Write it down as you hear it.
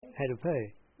had to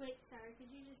pay. Wait, sorry,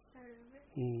 could you just start over?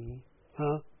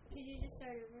 Huh? Could you just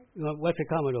start over? Wesley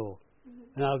Commodore.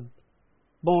 And I was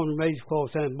born and raised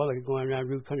called Santa Barbara, going around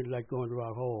Route 20 like going to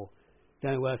Rock Hall.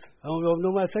 Down west. I don't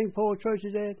know where St. Paul Church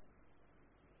is at?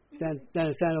 Down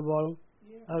in Santa Barbara.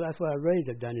 Yeah. Oh, that's where I raised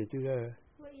up down there through there.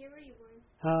 What year were you born?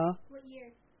 Huh? What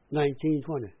year?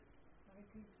 1920.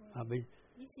 1920.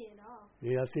 You see it all.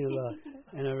 Yeah, I've seen a lot.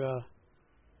 And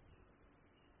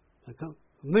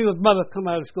me and my brother come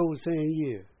out of school the same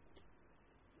year.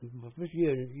 But this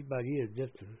year, he's about a year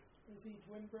different. Is he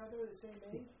twin brother, the same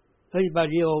age? He's about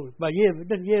a year old, about a year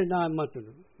and 9 months.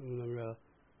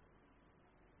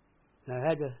 I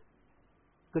had to,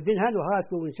 because didn't have no high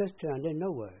school in Chestertown, didn't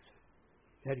know where.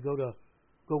 Had to go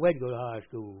away to go to high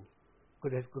school.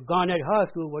 Because Garnett High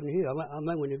School wasn't here. I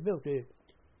remember when they built it.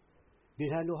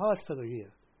 Didn't have no hospital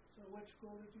here. So which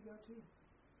school did you go to?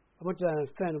 I went to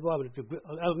Santa Barbara to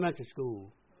elementary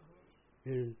school.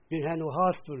 And didn't have no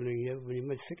hospital in here. When he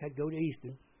was sick, I'd go to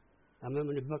Easton. I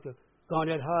remember when they built the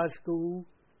Garnett High School,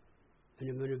 and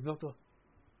then when they built the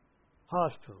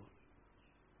hospital.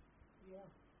 Yeah.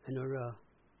 And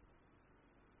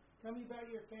Tell me about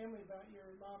your family, about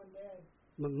your mom and dad.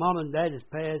 my mom and dad has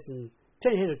passed, and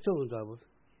 10 had of children of us.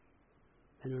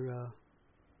 And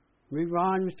we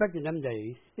Ron respected them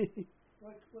days.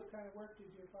 What kind of work did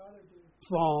your father do?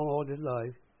 Farm all his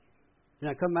life.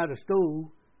 And I come out of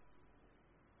school.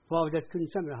 Father just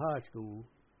couldn't send me to high school.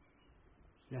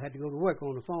 I had to go to work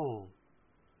on the farm.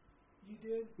 You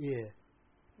did? Yeah.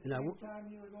 The same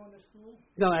time you were going to school?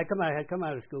 No, I had come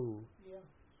out of school. Yeah.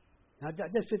 I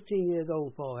just 15 years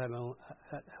old before I had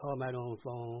my own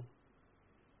farm.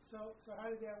 So how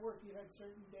did that work? You had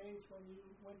certain days when you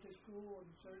went to school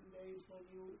and certain days when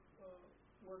you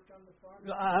worked on the farm?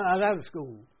 I was out of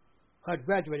school. I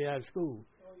graduated out of school.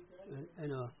 Oh, you graduated?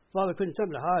 And Father couldn't send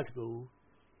me to high school.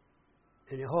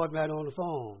 And he hired me out on the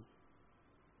farm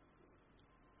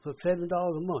for $7 a month. $7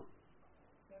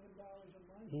 a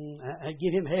month? I'd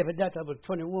give him half of that. I was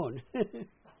 21.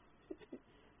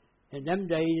 In them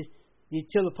days, you'd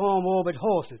till the farm all with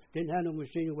horses. Didn't have no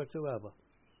machinery whatsoever.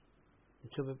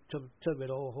 Till with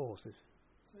all horses.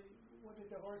 So what did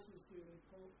the horses do?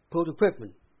 They pulled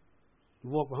equipment. You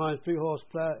walk behind 3-horse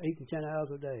plow 8 and 10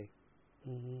 hours a day.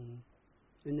 And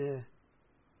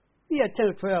he had 10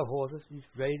 or 12 horses. He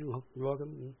raised them, rug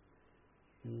them.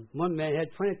 And one man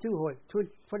had 22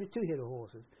 head of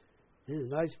horses. These are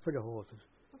nice, pretty horses.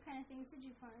 What kind of things did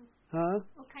you farm? Huh?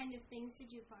 What kind of things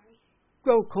did you farm?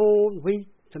 Grow corn, wheat,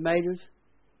 tomatoes.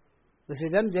 They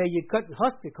said them days you cut and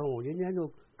husk the corn. You didn't have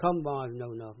no combines,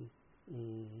 no nothing.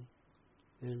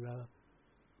 And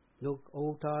no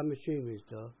old-time machinery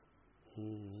stuff.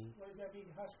 What does that mean,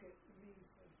 husk it? It means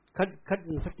cut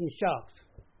and put in shops.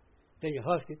 Then you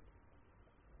husk it.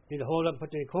 Then you hold up and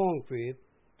put it in a corn crib.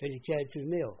 Then you carry it to the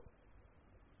mill.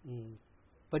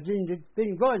 But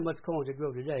didn't grow as much corn as they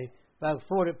grow today. About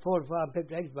 40, 45,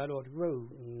 50 acres about all to grow.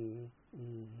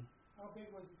 How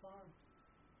big was the farm?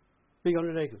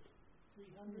 300 acres.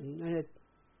 300?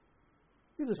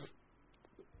 It was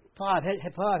five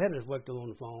headers worked on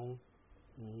the farm.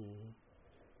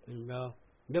 And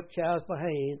milk cows by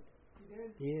hand. You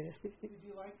did? Yeah. Did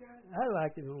you like that? I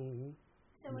liked it.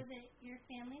 So was it your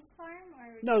family's farm,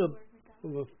 or did No, you the work for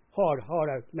someone? was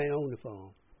hard man owned the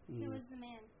farm. Who was the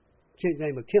man? His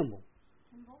name was Kimball.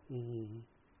 Kimball?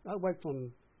 I worked for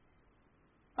him,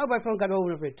 got old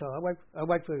enough to retire. I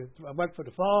worked for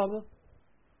the father.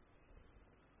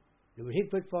 And when he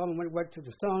quit farming, I went to work for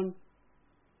the son.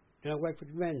 Then I worked for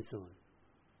the grandson.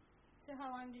 So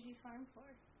how long did you farm for?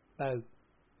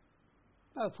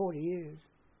 About 40 years.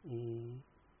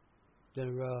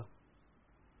 Then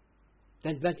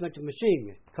eventually went to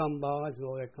machinery, combines and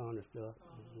all that kind of stuff.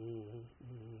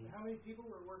 How many people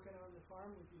were working on the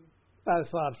farm with you? About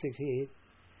 5, 6 head.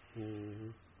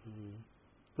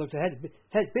 Because I had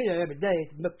to be there every day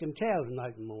to milk them cows at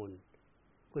night and morning.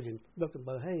 Because they milked them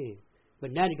by hand.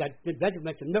 But now they got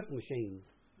some milk machines.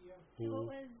 Yeah.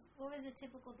 So what was a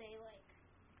typical day like?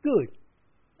 Good.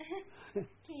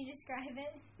 Can you describe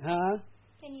it? Huh?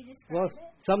 Can you describe it?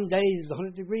 Some days it's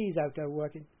 100 degrees out there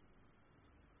working.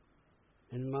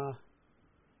 And my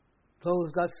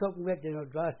clothes got soaking wet, they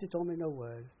don't dry stitch on me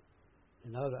nowhere.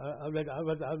 And I read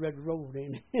the road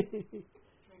in. Drink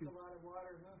a lot of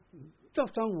water, huh?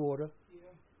 Some water.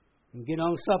 Yeah. And get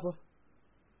on supper.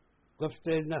 Go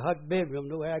upstairs in the hot bedroom,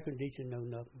 no air conditioning, no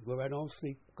nothing. Go right on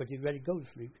sleep, because you're ready to go to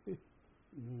sleep.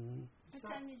 What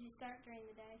time did you start during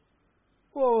the day?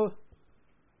 Well,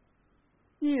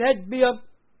 you had to be up,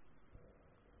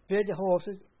 fed the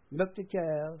horses, milk the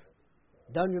cows,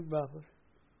 done your breakfast,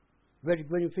 ready to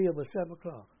go in the field by 7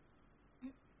 o'clock.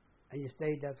 and you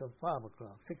stayed there till 5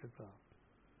 o'clock, 6 o'clock.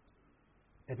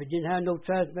 If it didn't have no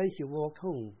transportation, you walked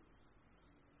home.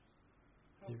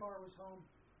 How far was home?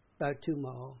 About 2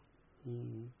 miles.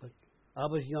 But I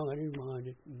was young, I didn't mind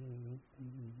it.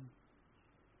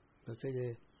 But say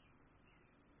there.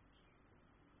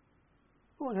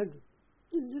 Oh, it had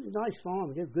a nice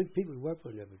farm. There were good people to work for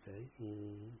and everything. They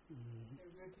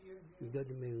were good to you? It was good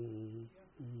to me.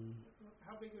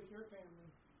 How big was your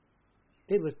family?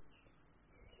 It was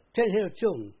 10 head of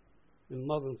children, and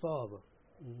mother and father.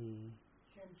 10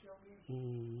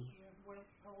 children? Yeah.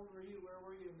 How old were you? Where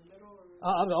were you? In the middle?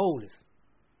 Or I'm the oldest.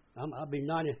 I'll be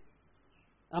 90.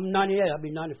 I'm 98. I'll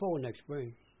be 94 next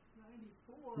spring.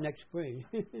 94? Next spring.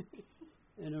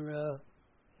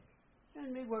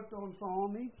 And we worked on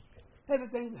farming.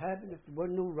 Everything happened. If there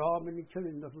wasn't no robbing and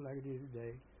killing, nothing like it is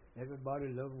today. Everybody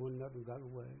loved one another and got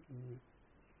away.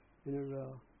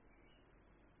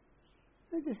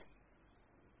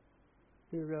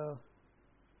 You're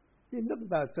looking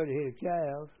about 30 head of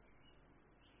cows.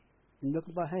 You're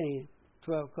looking by hand,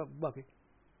 12 cup bucket.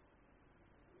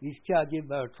 Each cow give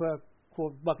about a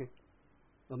 12-quart bucket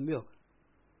of milk.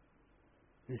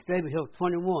 And the stable held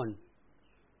 21.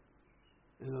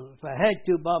 If I had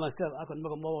to by myself, I could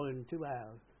milk them all in 2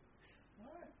 hours.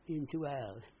 what? In 2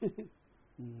 hours. Is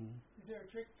there a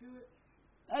trick to it?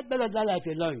 I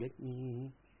actually learned it.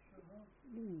 You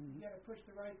got to push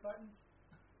the right buttons?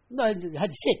 No, I had to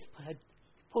sit. I had to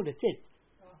pull the sit.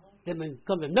 Then when it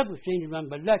comes to milk machine, you run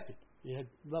by electric. You had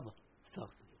rubber stuff.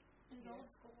 It was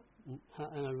old school.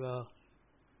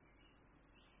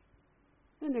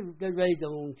 And they raised their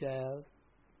own cows.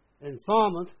 And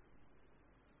farmers,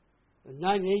 a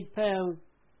 98-pound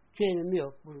can of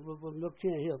milk, with milk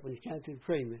can of milk when it came to the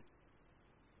premium,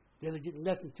 they were getting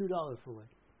less than $2 for it.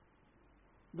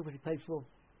 Look what you paid for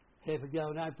half a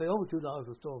gallon. I pay over $2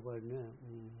 a store right now.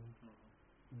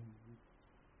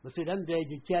 But see, them days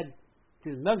you carried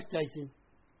to the milk station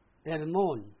every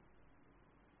morning.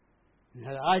 And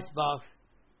had an ice box,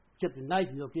 kept the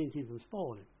nice milk in, keep it from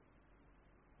spoiling.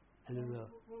 And then,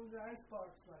 what was the ice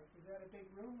box like? Was that a big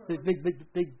room? Or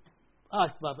big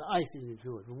ice box, ice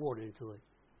into it, the water into it.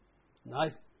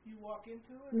 Nice. You walk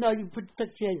into it? No, you put the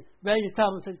can, raise the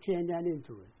top and set the can down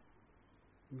into it.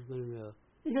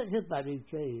 It's just about 8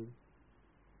 cans.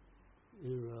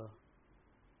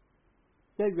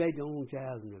 They raise their own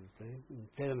cows and everything. And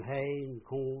fed them hay and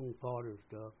corn and fodder and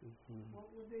stuff.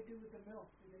 What would they do with the milk?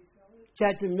 Did they sell it?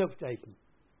 Chat to the milk station.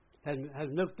 Had a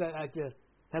milk station out there.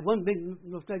 Had one big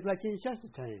milk station right in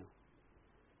Chestertown.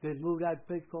 They moved out to a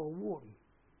place called Wharton.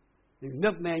 The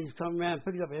milkman used to come around and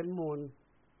pick it up every morning.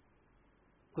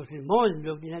 Because the morning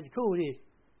milk didn't have to cool it.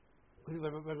 Because it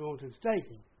went on to the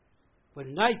station. But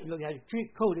the night milk had to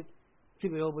coat it,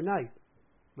 keep it overnight.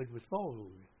 But it was fall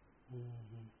on it.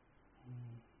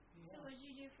 So what did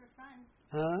you do for fun?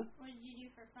 Huh? What did you do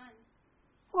for fun?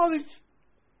 Well,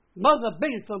 most of the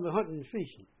biggest fun was hunting and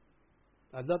fishing.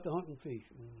 I loved to hunt and fish.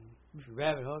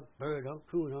 Rabbit hunt, bird hunt,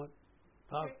 coon hunt.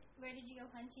 Where did you go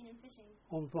hunting and fishing?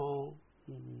 On farm.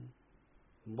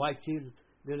 White children.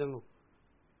 Then I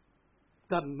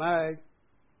got married.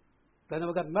 I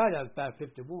never got married. I was about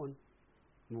 51.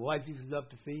 My wife used to love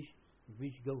to fish. We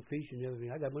used to go fishing and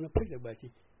everything. I got one picture about she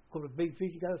caught a big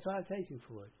fish. She got a citation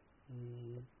for it.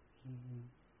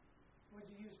 What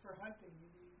did you use for hunting?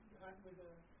 Did you hunt with a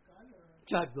gun or a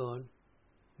shotgun?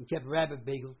 And kept rabbit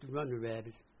beagles to run the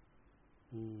rabbits.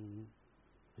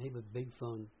 They were big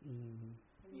fun. And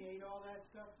you ate all that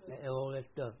stuff? All that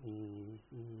stuff. Yeah.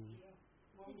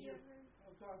 Did you ever?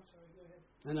 Oh, I'm sorry. Go ahead.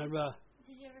 And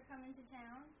did you ever come into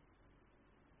town?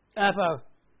 After I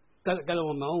got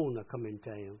on my own, I come in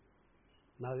town.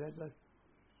 Now, I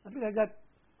think I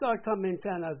started coming in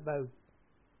town. I was about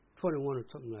 21 or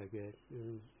something like that.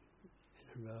 And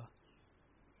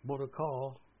bought a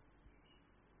car.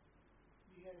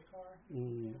 You had a car?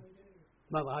 Family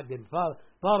did? I did.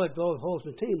 Father drove horse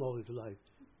and team all his life.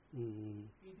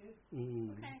 He did?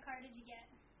 What kind of car did you get?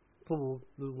 Ford,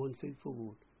 blue 1-seat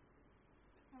Ford.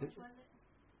 How much was it?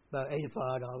 About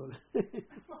 $85.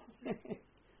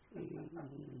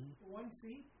 1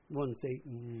 seat? 1 seat.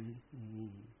 And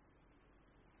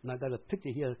I got a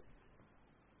picture here.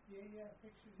 Yeah,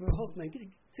 picture. Well, hold on, get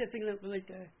that thing right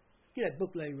there. Get that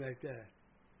book laying right there.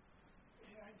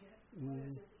 Yeah, I get it. What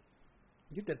is it?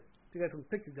 Get that. They got some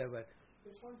pictures there, right?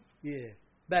 This one? Yeah.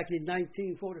 Back in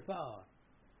 1945.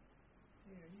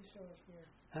 Yeah, you show us where.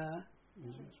 Huh? Show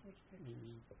us which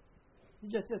pictures.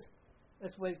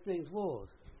 That's the way things was.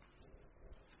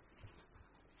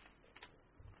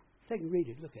 Take and read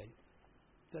it. Look at it.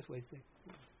 That's the way things.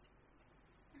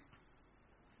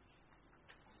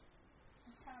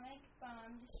 Atomic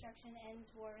bomb destruction ends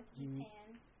war with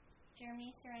Japan.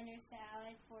 Germany surrenders to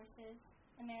Allied forces.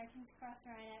 Americans cross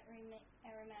Rhine at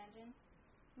Remagen.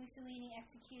 Mussolini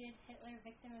executed Hitler,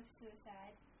 victim of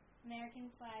suicide. American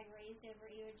flag raised over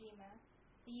Iwo Jima.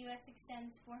 The U.S.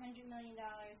 extends $400 million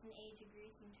in aid to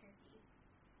Greece and Turkey.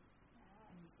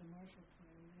 There's the Marshall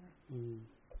Plan there.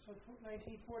 So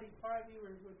 1945, you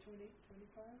were, what,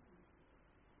 25?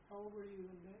 How old were you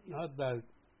in that year? About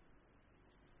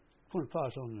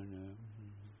 45 something in there.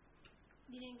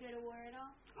 You didn't go to war at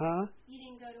all? Huh? You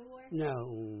didn't go to war?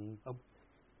 No.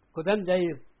 Because them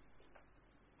days,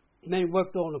 men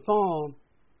worked on the farm,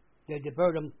 they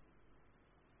divert them.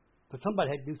 Because somebody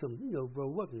had to do some, bro,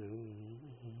 work.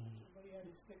 Somebody had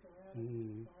to stick around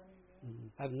in the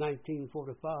farming. After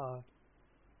 1945,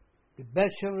 the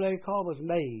best Chevrolet car was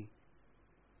made.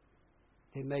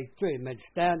 They made three. They made a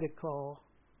standard car,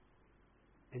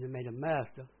 and they made a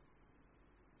Master,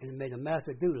 and they made a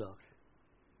Master Deluxe.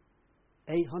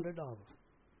 $800.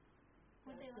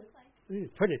 What they look like? It was a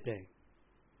pretty thing.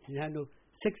 It had no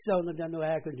 6-cylinder, no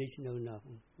air conditioning, no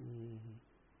nothing.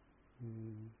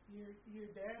 Your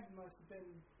dad must have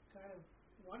been kind of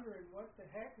wondering what the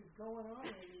heck is going on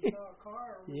when he saw a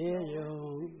car.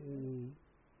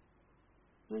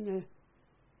 And the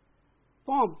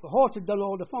horse had done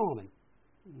all the farming.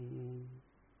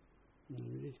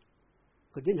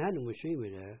 Because didn't have no machinery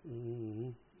there.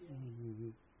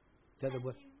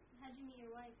 How'd you meet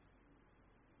your wife?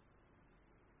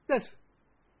 Just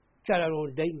got out on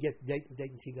a date and just date,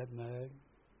 and she got married.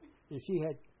 And she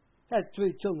had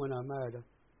 3 children when I married her.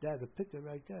 There's a picture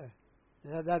right there.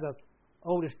 That's the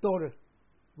oldest daughter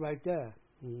right there.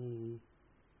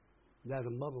 There's a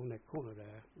mother in that corner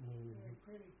there. Very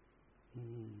pretty.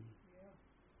 Yeah.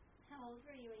 How old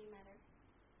were you when you met her?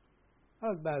 I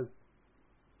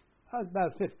was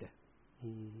about 50.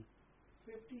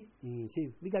 50?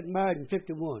 We got married in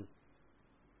 51.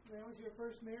 That was your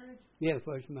first marriage? Yeah,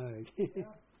 first marriage.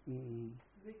 Yeah.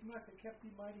 They must have kept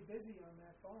you mighty busy on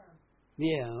that farm.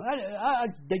 Yeah, I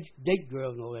date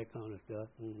girls and all that kind of stuff.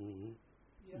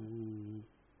 Yeah.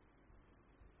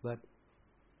 But,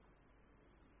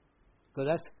 because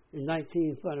that's in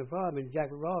 1945 when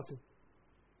Jackie Robinson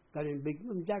got in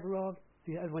Jackie Robinson,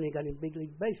 that's when he got in big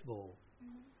league baseball.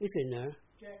 It's in there.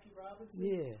 Jackie Robinson?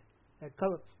 Yeah. That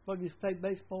color, what used to play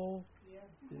baseball? Yeah.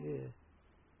 Yeah.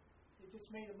 They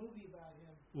just made a movie about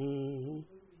him. Did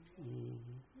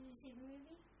you see the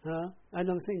movie? Huh? I've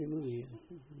never seen the movie yet.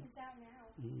 It's out now.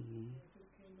 Yeah, it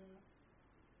just came out.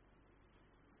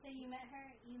 So you met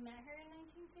her in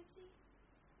 1950?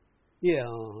 Yeah.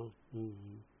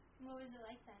 What was it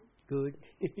like then? Good.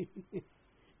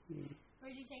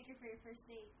 Where'd you take her for your first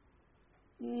date?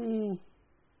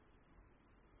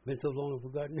 Been so long I've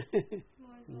forgotten. What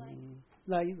was it like?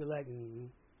 Like you were like,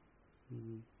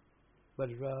 but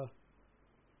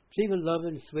she was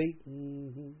loving, sweet.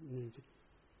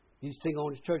 Used to sing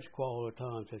on the church choir all the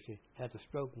time, so she had a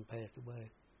stroke and passed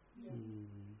away. Yeah.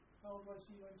 How old was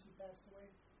she when she passed away?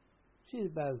 She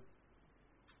was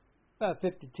about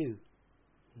 52.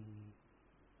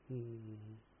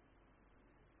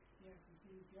 Yeah, so she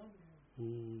was young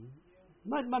then.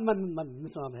 My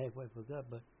mom halfway forgot,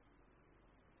 but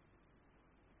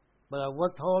I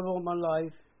worked hard all my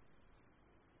life.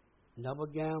 Never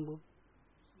gambled.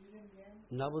 You didn't gamble?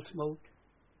 Never smoked.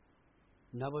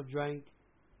 Never drank.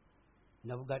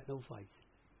 Never got no fights.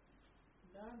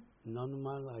 None? None in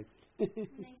my life.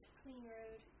 Nice clean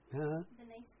road. Huh? The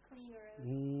nice clean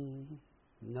road.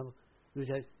 Never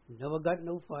got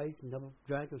no fights. Never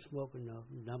drank or smoked enough.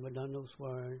 Never done no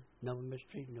swearing. Never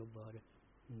mistreated nobody.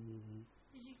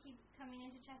 Did you keep coming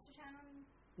into Chestertown on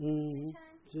the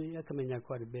time? See, I come in there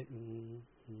quite a bit.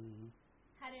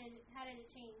 How did it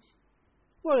change?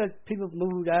 Well, people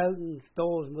moved out and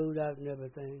stores moved out and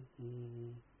everything.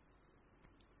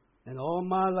 And all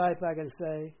my life, I can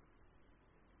say,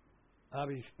 I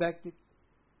respected,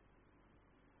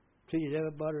 treated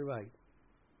everybody right.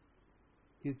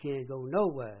 You can't go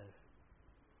nowhere.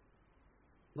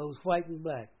 Most white and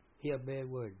black hear a bad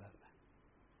word about me.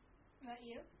 About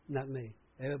you? Not me.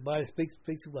 Everybody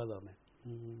speaks well of me.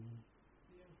 Yeah.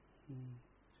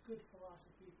 It's good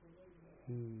philosophy for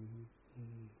living.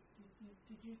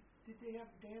 Did they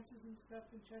have dances and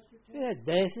stuff in Chestertown? Yeah,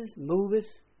 dances, movies.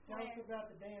 Tell us about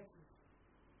the dances.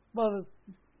 Well,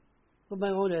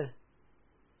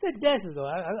 the dances though,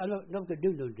 I don't could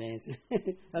do no dancing.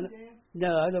 Dance?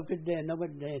 No, I don't could dance.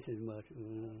 Nobody dances much.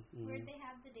 Where'd they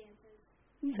have the dances?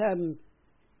 We have them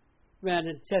around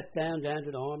in Chestertown, down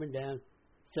to the Army, down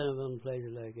Centerville and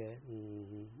places like that.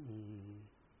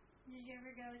 Did you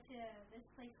ever go to this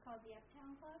place called the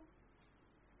Uptown Club?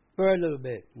 For a little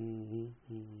bit.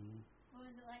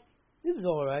 It was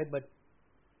all right, but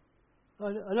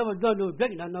I never done no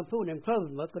drinking. I never put in them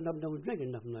clothes much because I never done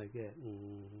drinking, nothing like that. Did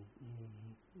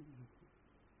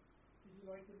you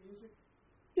like the music?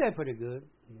 Yeah, pretty good.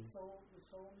 The soul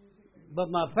music? But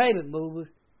my favorite movie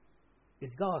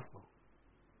is gospel.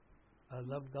 I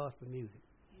love gospel music.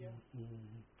 Yeah.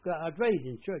 I was raised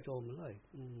in church all my life.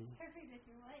 It's perfect with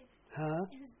your wife. Huh?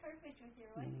 It was perfect with your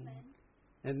wife then.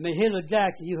 And Mahila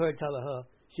Jackson, you heard tell her,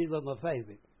 she was my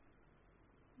favorite.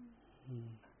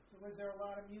 So was there a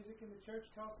lot of music in the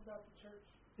church? Tell us about the church.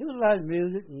 There was a lot of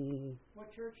music.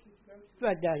 What church did you go to? It's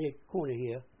right down here, corner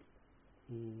here.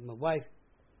 My wife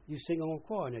used to sing on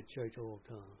choir in that church all the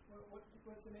time.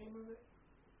 What's the name of it?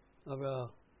 Of the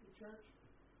church?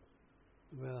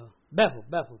 Bethel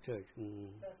Church.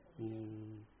 Bethel. Yeah.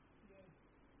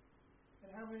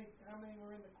 And how many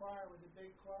were in the choir? Was it a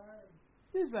big choir?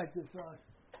 This is like this size.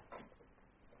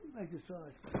 Like this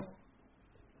size. I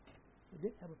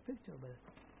did have a picture of it.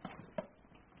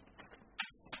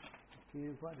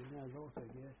 Yeah, probably now also, I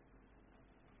guess.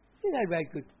 It had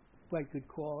quite good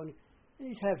quality. They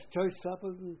used to have church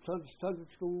suppers and Sunday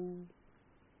school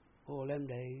all them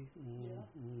days.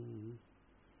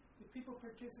 Did people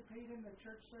participate in the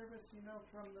church service,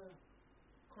 from the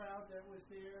crowd that was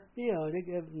there? Yeah, they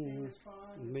gave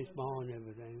respond and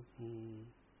everything.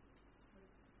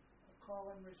 A call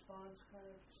and response kind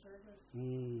of service?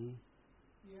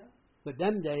 Yeah. But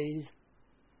them days,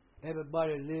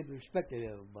 everybody lived and respected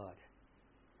everybody.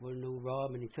 Wasn't no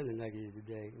robbing and killing like it is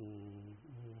today.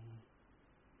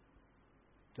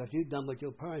 Because you done what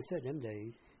your parents said them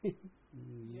days. Yeah?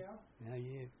 Yeah.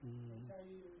 That's how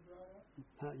you were brought up?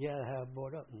 Yeah, how I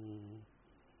brought up.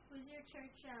 Was your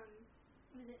church,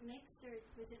 was it mixed or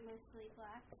was it mostly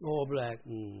black? All black.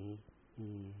 Didn't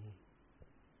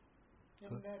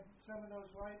some of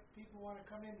those white people want to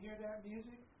come in and hear that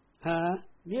music? Huh?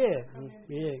 Yeah.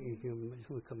 Yeah, you can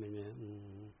come in there.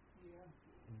 Yeah.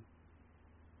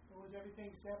 Was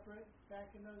everything separate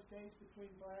back in those days between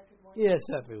black and white? Yeah,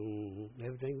 separate.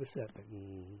 Everything was separate.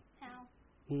 How?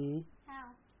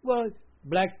 How? Well,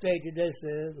 black stayed to this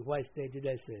says, white stayed to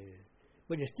that says.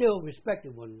 But they still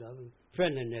respected one another,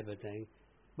 friendly and everything.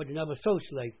 But they never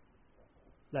socialized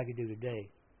like you do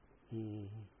today.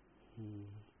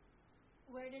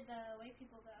 Where did the white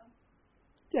people go?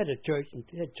 They had a church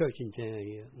in town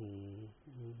here.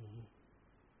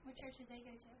 What church did they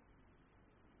go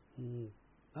to?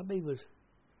 I believe it was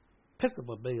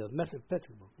Episcopal, Methodist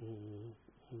Episcopal.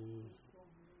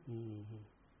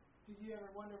 Did you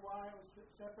ever wonder why it was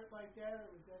separate like that,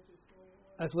 or was that just the way it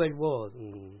was? That's the way it was.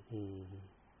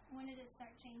 When did it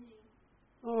start changing?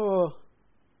 Oh,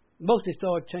 mostly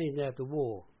started changing after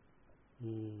war.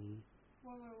 World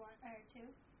War I or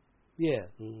II? Yeah.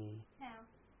 How?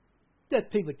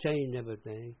 That people changed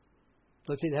everything.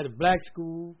 So they had a black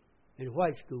school and a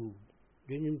white school.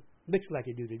 They didn't mix like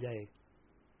they do today.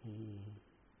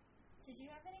 Did you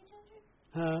have any children?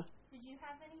 Huh? Did you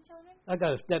have any children? I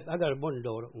got one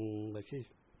daughter, but she's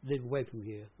living away from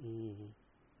here. When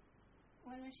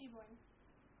was she born?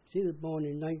 She was born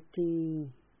in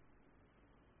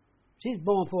She's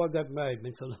born before I got married.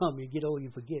 Been so long, you get old,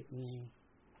 you forget.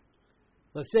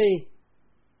 But see,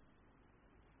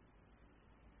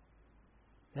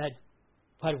 had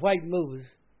white movers,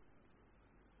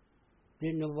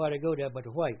 didn't nobody go there but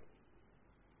the white.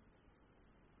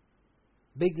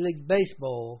 Big League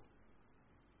Baseball,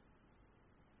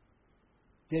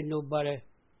 didn't nobody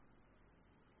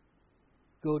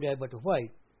go there but the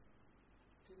white.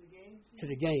 To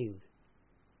the games.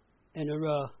 And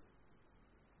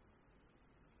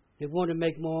they wanted to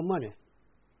make more money.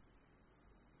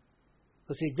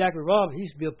 Because see, Jackie Robinson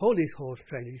used to be a police horse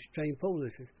trainer. He used to train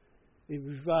police. He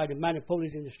was riding mounted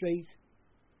police in the streets.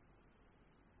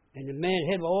 And the man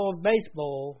head of all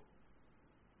baseball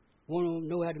wanted to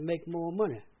know how to make more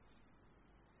money.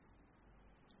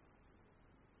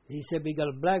 He said, we got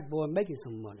a black boy making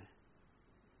some money.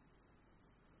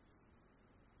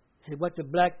 He said, what the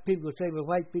black people say with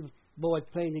white people boys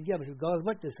playing together? He said, God,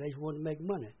 what they say? He wanted to make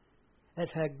money.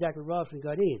 That's how Jackie Robinson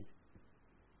got in.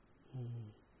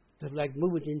 Just like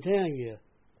movies in town here.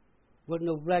 Wasn't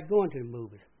no black going to the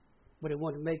movies. But they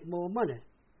wanted to make more money.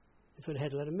 So they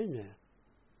had to let them in there.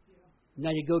 Yeah.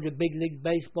 Now you go to Big League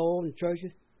Baseball and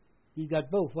churches, you got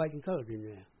both white and colored in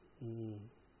there.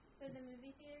 Were the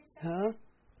movie theaters separate? Huh?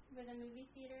 Were the movie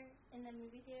theater, in the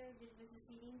movie theater, was the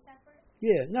seating separate?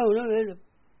 Yeah, no,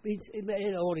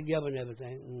 it all together and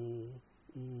everything.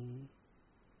 You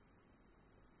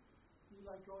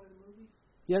like going to the movies?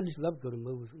 Yeah, I just love to go to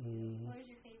movies. What was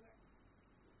your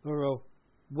favorite?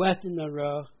 Western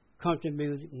or country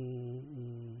music.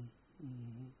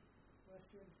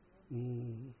 Westerns,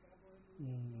 Cowboys.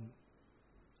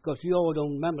 Because you all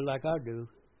don't remember like I do.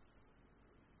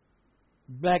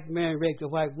 Black man raped a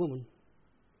white woman.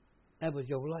 That was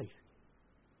your life.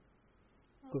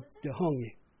 What was it? They hung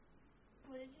you.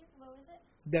 What was it?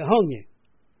 They hung you.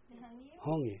 They hung you?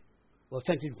 Hung you. Well,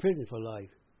 sent you to prison for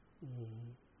life.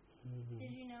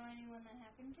 Did you know anyone that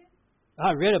happened to?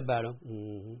 I read about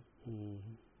them.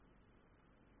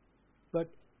 But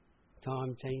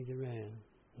time changed around.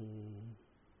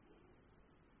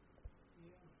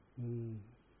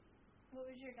 What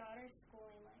was your daughter's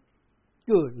schooling like?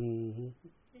 Good.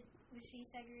 Was she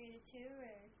segregated too,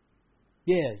 or?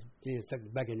 Yes, she was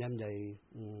back in them days.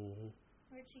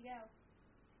 Where'd she go?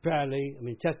 Probably,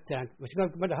 Chestertown. Well, she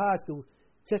went to high school,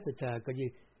 Chestertown, because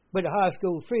you went to high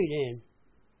school free then.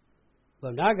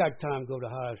 But when I got time to go to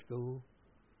high school,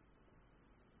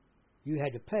 you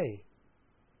had to pay.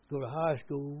 Go to high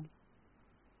school,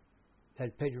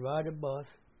 had to pay to ride the bus,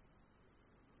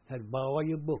 had to buy all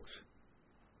your books.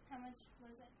 How much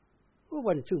was it? Well, it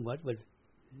wasn't too much, but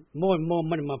more and more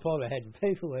money my father had to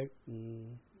pay for it.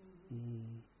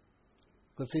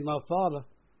 Because, see, my father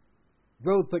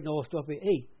drove putting all stuff he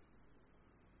ate.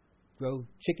 Drove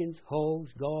chickens,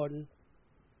 hogs, garden.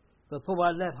 But before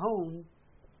I left home,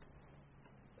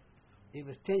 it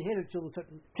was 10 head or two,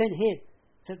 10 head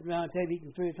sitting around the table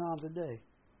eating 3 times a day.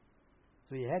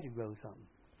 So you had to grow something.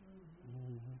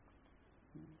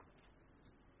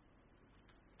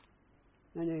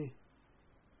 And they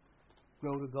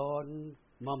grow the garden.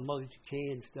 My mother used to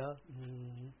can stuff.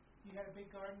 You had a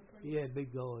big garden for you? Yeah,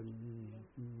 big garden.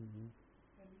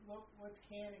 And what's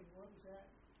canning? What was that?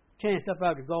 Can stuff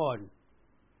out the garden.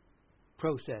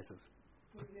 Processors.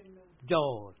 Put it in the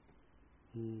Jaws.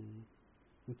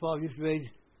 My father used to raise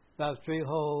about 3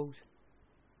 hogs,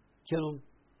 kill them,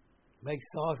 make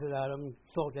sausage out of them,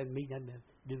 salt that meat, and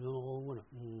do them all winter.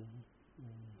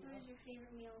 What was your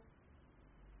favorite meal?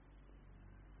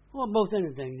 Well, most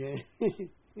anything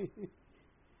there.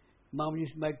 Mama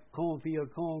used to make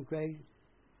cornfield corn cakes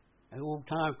and old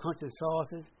time country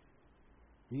sauces.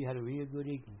 You had a real good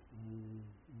eating.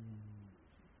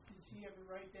 Did she ever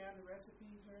write down the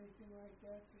recipes or anything like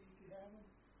that so you could have them?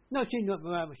 No, she didn't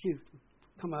know, but she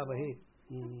come out of her head.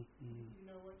 You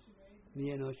know what she made?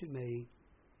 Yeah, no, she made.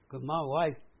 Because my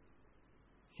wife,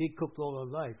 she cooked all her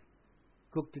life.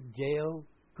 Cooked the jail,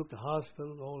 cooked the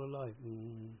hospital all her life. He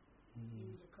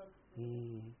was a cook.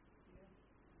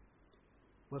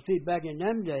 Well, see, back in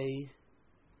them days,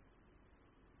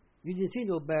 you didn't see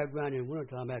no background in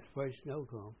wintertime after first snow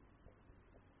come.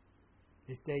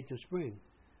 It stayed till spring.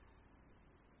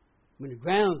 When the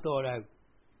ground thawed out,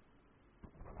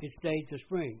 it stayed till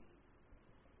spring.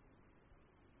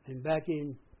 And back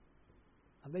in,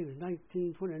 I think it was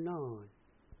 1929,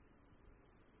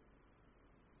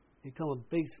 it come a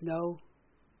big snow,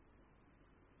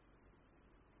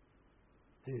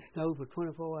 and it snowed for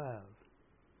 24 hours.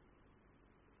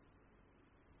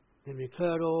 Then we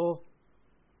cleared off,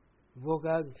 walk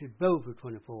out and it blow for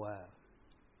 24 hours.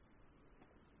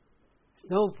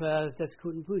 Snow plows just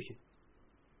couldn't push it.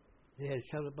 They had to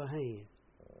shovel it by hand.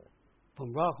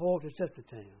 From Rock Hall to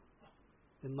Chestertown.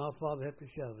 Then my father had to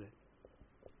shovel it.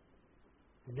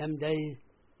 In them days,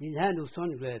 you didn't have no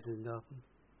sunglasses or nothing.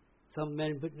 Some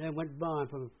men went blind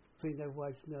from seeing that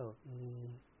white snow.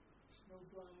 Snow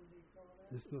blind, they call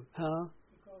that? Huh?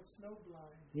 They call it snow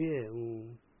blind. Yeah.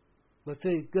 But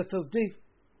see, it got so deep,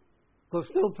 because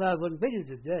snow plows wasn't big as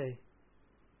today,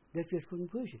 they just couldn't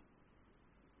push it.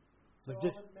 So but all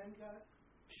just the men got it?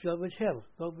 shovel with shovels.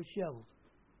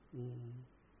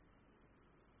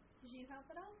 Did you help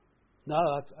at all? No,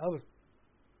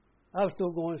 I was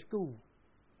still going to school.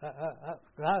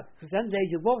 Because some days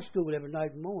you walked to school every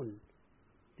night and morning.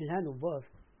 Didn't have no bus.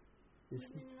 Even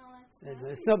in all that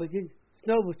And snow?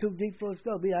 snow was too deep for us to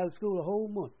go. Be out of school a whole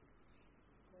month.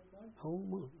 Whole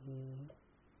month.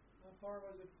 How far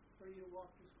was it for you to walk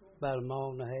to school? About a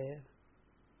mile and a half.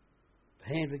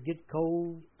 Hands would get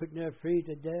cold, putting there freeze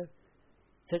to death.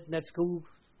 Sitting at school,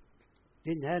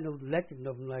 didn't have no electric,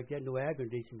 nothing like that, no air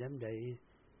conditioning them days.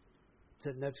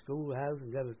 Sitting at schoolhouse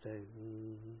and everything.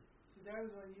 So that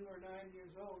was when you were 9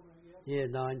 years old, I guess? Yeah,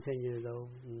 9, 10 years old.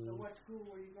 So what school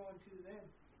were you going to then?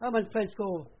 I went to a place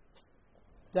called,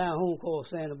 down home called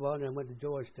Santa Barbara, and I went to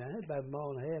Georgetown. That's about a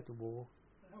mile and a half to walk.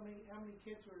 How many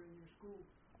kids were in your school?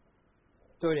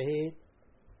 30 head.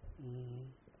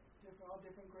 All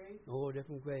different grades? All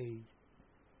different grades.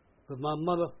 Because my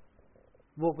mother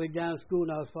walked me down to school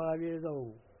when I was 5 years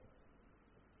old.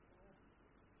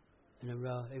 And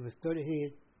it was 30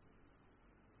 head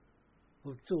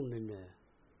of children in there.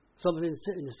 Some was in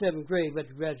the 7th grade, but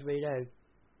to graduate out.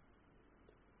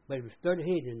 But it was 30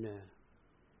 head in there.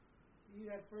 You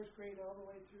had first grade all the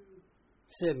way through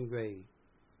 7th grade.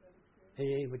 7th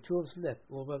grade? And but 2 of us left.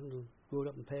 All of them grew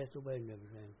up and passed away and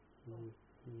everything.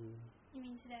 You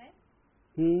mean today?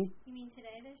 Hmm? You mean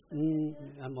today there's still 2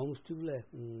 left? I'm almost 2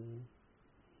 left.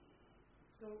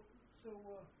 So,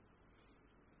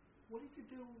 what did you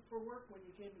do for work when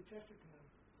you came to Chestertown?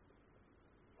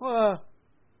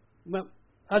 Well,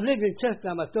 I lived in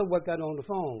Chestertown. I still worked out on the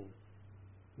phone.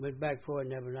 Went back for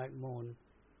it every night morning.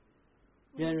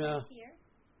 You lived here?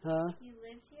 Huh? You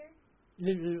lived here?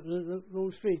 Lived on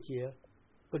the streets here.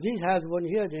 But these houses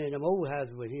wasn't here then. Them old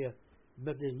houses were here.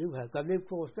 But this new house. I lived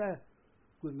across there a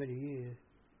good many years.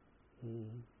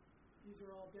 These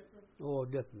are all different? All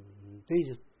different.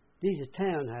 These are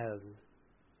townhouses.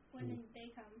 When did they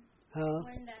come? Huh?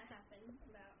 When did that happen?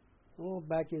 About? Oh,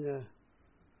 back in the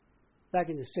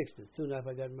 60s, soon after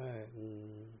I got married.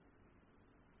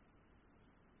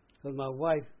 Because my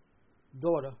wife's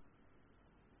daughter,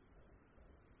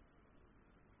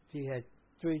 she had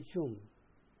 3 children,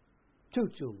 2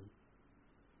 children.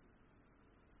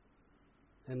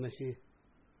 And when she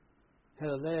had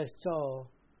her last child,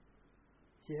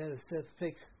 she had herself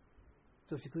fixed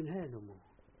so she couldn't have no more.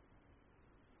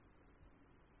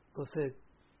 Because,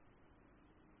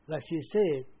 like she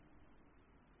said,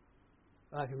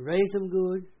 I can raise them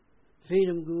good, feed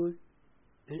them good,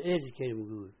 and educate them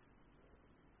good.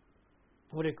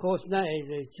 What it costs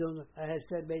nowadays, children, I had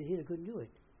 7 babies here that couldn't do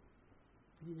it.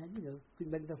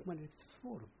 Couldn't make enough money to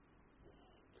support them.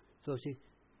 So she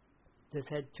just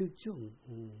had 2 children.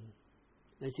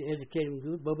 And she educated them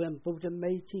good. Both of them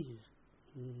made teachers.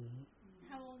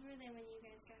 How old were they when you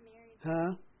guys got married?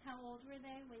 Huh? How old were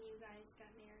they when you guys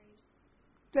got married?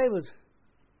 They was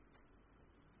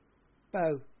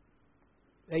about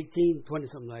 18, 20,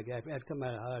 something like that, after coming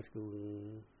out of high school.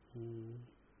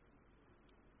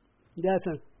 That's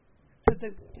have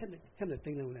the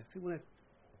thing on that. See,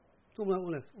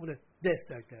 on that desk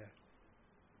right there.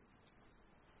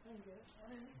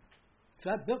 So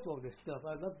I built all this stuff.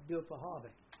 I love to build for hobby.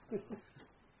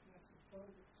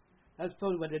 That's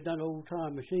probably what they done old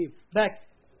time machine. Back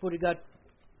before they got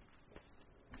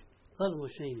other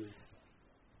machinery.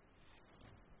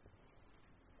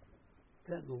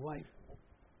 That's my wife.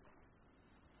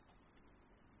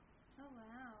 Oh,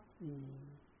 wow.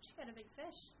 She got a big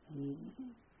fish.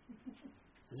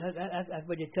 That's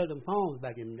what they tell them farms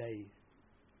back in the days.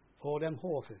 All them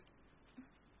horses.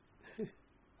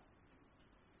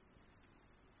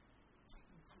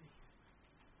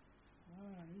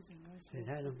 These are nice They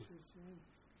had them. pictures.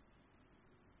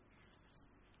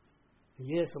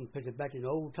 Yeah, some pictures back in the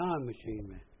old time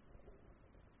machinery.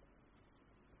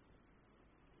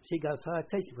 She got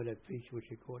citation for that fish, what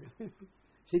she called it.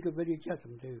 She could really catch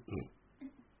them too. So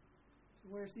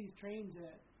where's these trains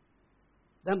at?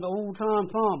 Them the old time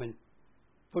farming.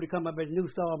 Before they come up with new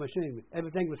style machinery.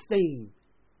 Everything was steam.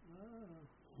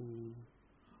 Oh.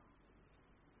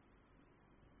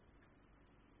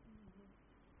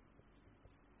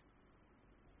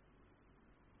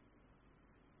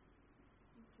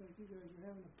 Looks like you guys are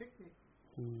having a picnic.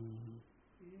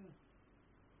 Yeah.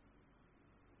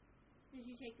 Did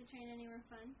you take the train anywhere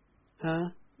fun? Huh?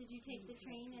 Did you take the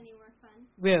train anywhere fun?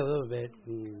 Yeah, a little bit.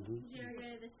 Did you ever go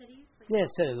to the cities? Like Yeah,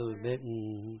 said a Baltimore? little bit.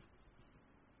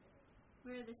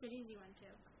 Where are the cities you went to?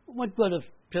 Went to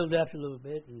Philadelphia a little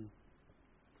bit and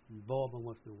Baltimore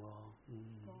once in a while.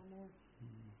 Baltimore.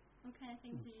 What kind of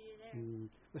things did you do there?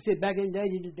 But see, back in the day,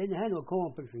 they didn't have no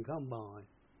corn picking combine.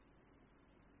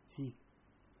 See,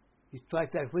 you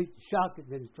strike that wheat, shock it,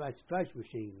 then strike the thresh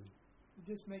machine. Did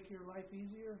this make your life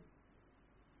easier?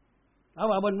 I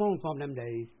wasn't born from them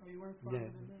days. Oh, you weren't farming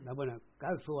in there? I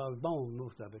was before I was born,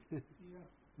 most of it. Yeah.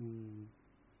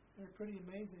 They're pretty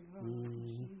amazing, huh?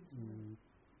 Machines.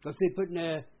 Because they putting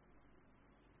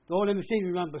all the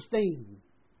machines run by steam.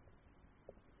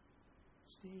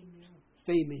 Steam, yeah.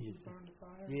 Steam engines. Burn the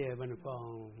fire? Yeah, when the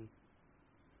fire.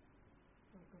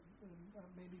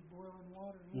 Like maybe boiling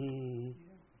water. Yeah.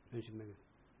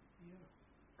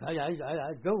 Yeah.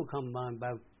 I drove a combine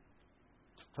about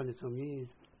 20-some years.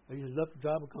 I used to love to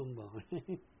drive a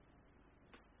combine.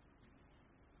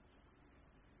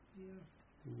 Yeah.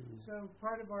 So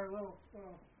part of our little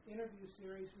interview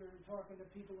series, we were talking to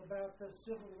people about the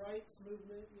civil rights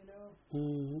movement, you know. Do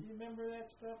you remember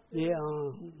that stuff? Yeah.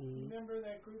 You remember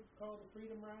that group called the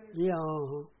Freedom Riders? Yeah.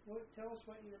 Tell us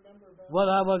what you remember about Well,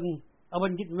 I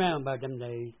wasn't getting around by them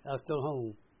days. I was still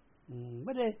home.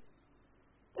 But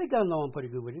they got along pretty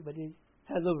good with it, but they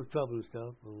had a little trouble and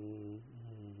stuff.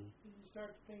 Did you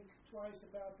start to think twice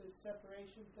about this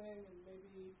separation thing and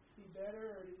maybe be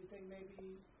better, or did you think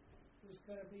maybe it was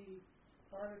going to be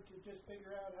harder to just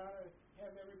figure out how to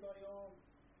have everybody all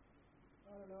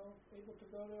I don't know, able to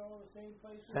go to all the same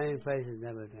places? Same places and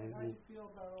everything. How do you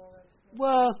feel about all that stuff?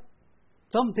 Well,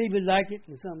 some people like it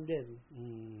and some didn't.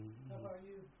 How about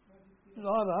you? How do you feel?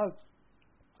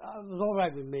 I was all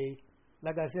right with me.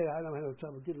 Like I said, I don't have no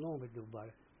trouble getting along with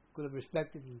nobody. Could have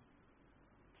respected and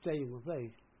stayed in my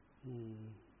place. Do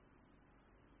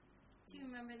you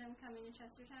remember them coming to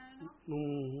Chestertown at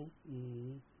all?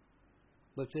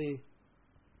 But see,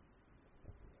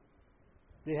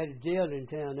 they had a jail in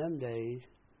town them days.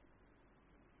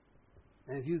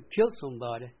 And if you killed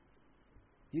somebody,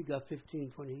 you got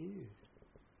 15, 20 years.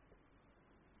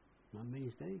 I mean,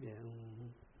 you stayed there.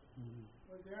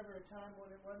 Was there ever a time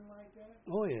when it wasn't like that?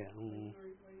 Oh, yeah. When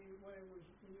you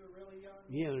were really young?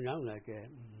 Yeah, when I was like that.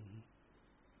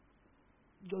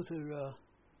 Those are,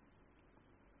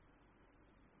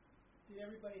 Did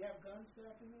everybody have guns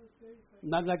back in those days?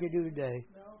 not like they do today.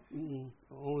 No?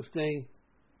 Only thing,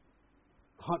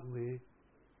 hunting with.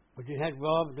 But they had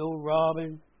no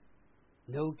robbing,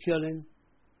 no killing,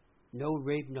 no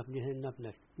rape, nothing. They had nothing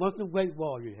else. Once the Great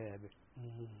War, you have it. Yeah.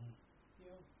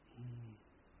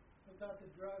 What about the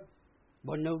drugs?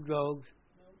 Wasn't no drugs.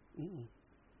 No?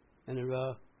 And there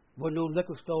wasn't no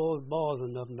liquor stores, bars, or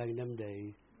nothing back in them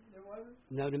days. There wasn't?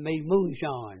 No, they made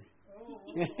moonshine. Oh,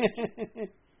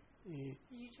 Did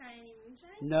you try any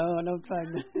moonshine? No, I don't try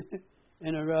that.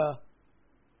 And the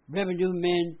revenue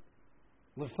men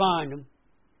would find them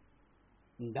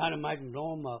and dynamite and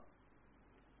blow them up.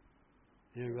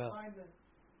 And what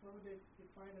would they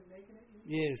find them making it?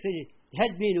 yeah, see, it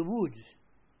had to be in the woods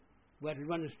where the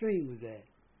run the stream was at.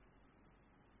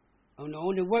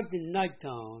 Only worked in the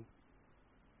nighttime.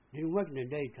 Didn't work in the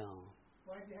daytime.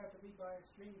 Why'd you have to be by a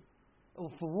stream?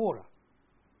 Oh, for water.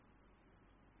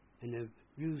 And they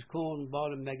used corn and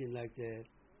barley making like that.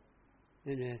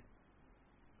 And the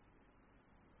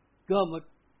government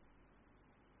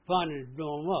finally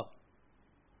blew them up.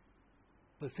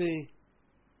 But see,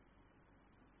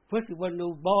 first there wasn't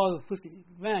no bars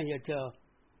around here till,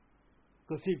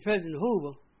 because see, President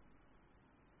Hoover,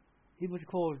 he was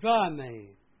called a dry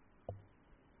man.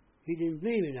 He didn't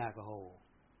believe in alcohol.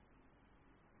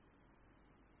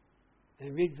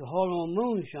 And reads the whole on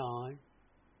moonshine,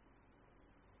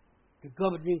 the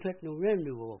government didn't collect no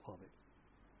revenue off of it.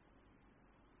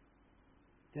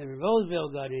 Then when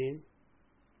Roosevelt got in,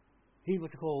 he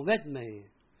was called wet man.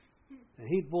 And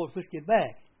he bought whiskey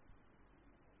back.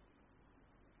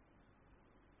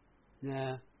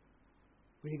 Now,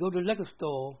 when you go to the liquor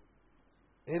store,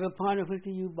 every pint of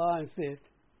whiskey you buy in Fifth,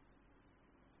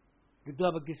 the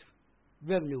government gets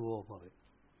revenue off of it.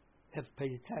 Have to pay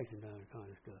the taxes and all that kind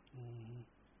of stuff.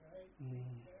 Right?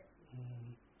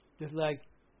 Just like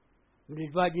when they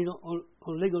write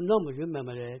on legal numbers, you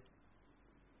remember that.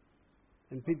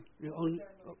 And people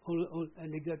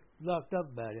and they got locked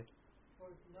up by it. For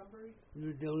numbering?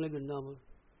 The legal numbers.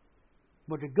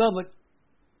 But the government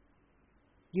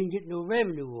didn't get no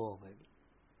revenue off it.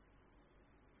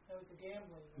 That was the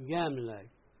gambling. Gambling like.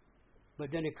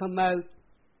 But then they come out,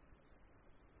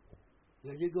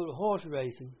 and you go to horse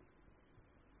racing,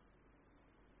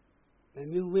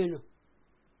 and you win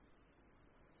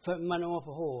certain money off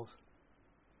a horse.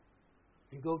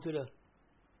 You go to the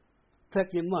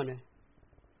collect your money.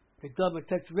 The government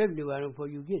takes revenue out of it before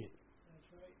you get it.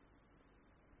 That's right.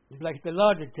 It's like the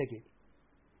lottery ticket.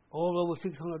 All over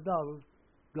 $600,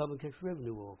 government takes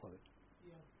revenue off of it.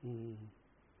 Yeah.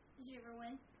 Did you ever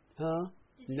win? Huh?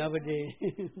 Never ever win?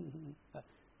 did.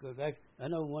 Because I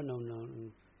never won no.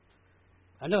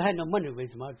 I never had no money to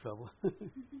raise my trouble. Did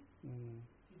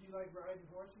you like riding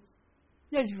horses?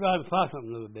 Yeah, just ride fox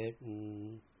hunting a little bit.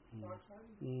 Fox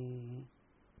hunting?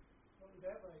 What was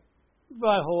that like?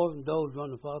 Ride horse and dogs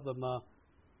run the fox, but my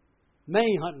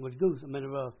main hunting was goose. I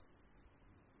mean,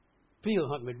 field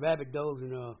hunting with rabbit, dogs,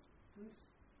 and Goose?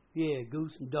 yeah,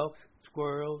 goose and ducks,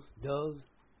 squirrels, doves,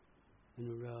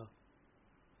 and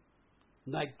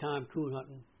nighttime coon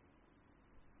hunting.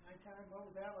 Nighttime? What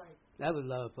was that like? That was a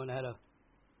lot of fun.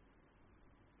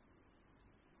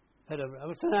 I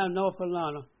was down in North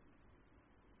Carolina.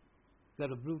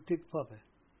 Got a blue tick puppy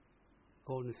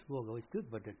called the Smoker. He's good,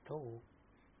 but they're tall.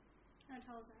 How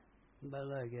tall is that? About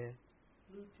like that.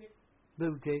 Blue tick?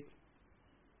 Blue tick.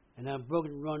 And I'm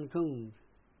broken run coons.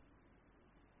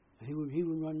 And he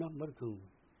wouldn't run nothing but a coon.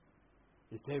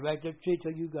 He stay right there tree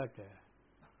till you got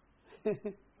there.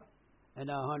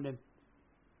 And I hunt him.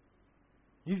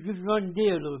 You just run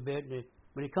deer a little bit. And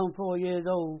when he come 4 years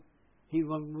old, he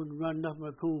wouldn't run nothing but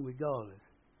a coon regardless.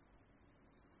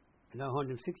 And I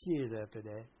hunted him 6 years after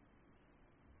that.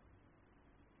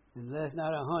 And last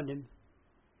night I hunted him.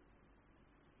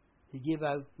 He gave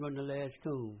out, run the last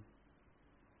coon.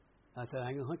 I said, I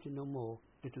ain't gonna hunt you no more.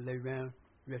 Just to lay around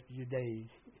rest of your days.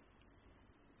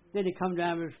 Then he come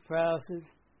down with paralysis.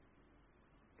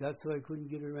 Got so he couldn't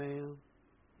get around.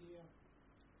 Yeah.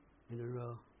 And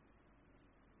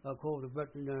I called the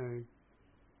veterinarian.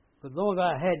 But as long as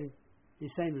I had him, he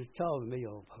seemed was taller than me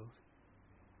almost.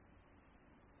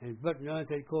 And the veterinarian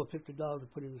said he cost $50 to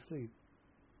put him to sleep.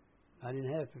 I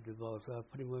didn't have $50, so I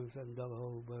put him with a $7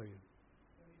 whole burial.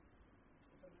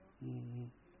 Mm-hmm.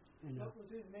 And, what was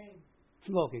his name?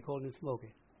 Smokey, called him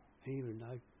Smokey. Even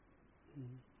night.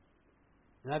 Mm-hmm.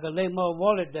 And I could lay my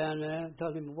wallet down there and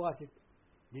tell him to watch it.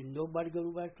 Didn't nobody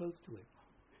go right close to it.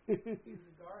 He was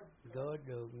a guard. Guard,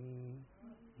 though. Mm-hmm.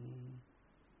 Mm-hmm.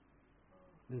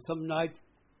 And some nights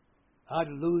I'd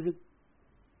lose it,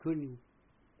 couldn't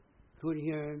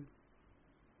hear him.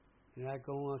 And I'd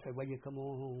go on and say, well, you come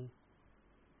on home.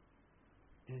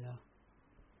 And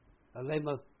I lay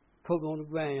my coat on the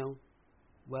ground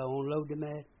while I unload the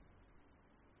mat.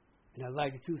 And I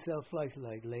light the 2-cell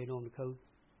flashlight laid on the coat.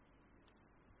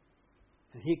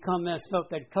 And he'd come and smelt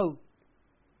that coat.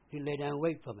 He'd lay down and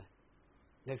wait for me.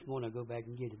 Next morning I'd go back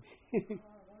and get him.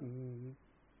 Mm-hmm.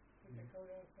 Put the coat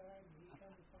outside and he'd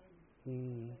come to find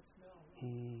that smell.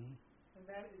 Mm-hmm. And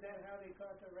is that how they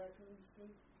caught the raccoons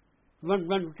too? Run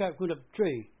up the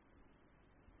tree.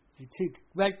 You see,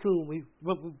 raccoon, we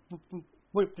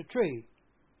went up the tree.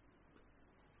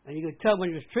 And you could tell when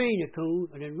he was treeing the coon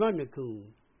and then run the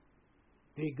coon.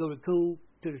 Then he'd go the coon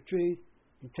to the tree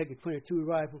and take a .22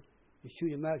 rifle and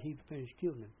shoot him out. He'd finish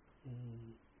killing him.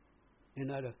 Mm.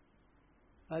 And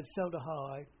I'd sell the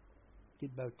hide,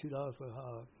 get about $2 for a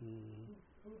hide. Mm.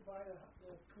 Who would buy the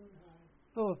coon hide?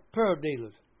 Oh, pearl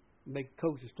dealers. Make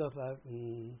coats and stuff out.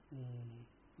 Mm. Mm.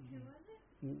 Who was it?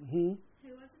 Mm-hmm. Who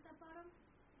was it that bought them?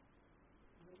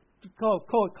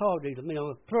 Car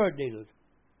dealers, pearl dealers.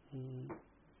 Mm.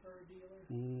 Fur dealer?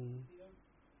 Mm. Yeah.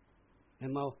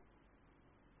 And I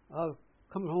was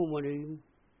coming home one evening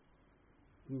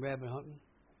from rabbit hunting.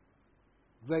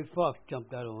 Gray fox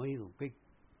jumped out on him. He was a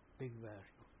big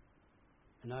rascal.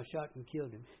 And I shot and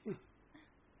killed him.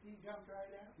 He jumped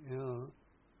right out? Yeah.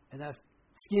 And I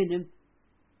skinned him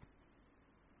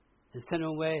and sent him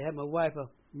away. Had my wife a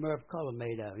Murph collar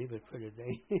made out. He was pretty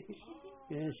day.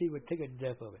 And she would take a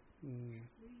death of it. Mm.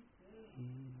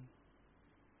 Mm.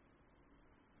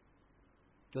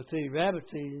 So see, rabbit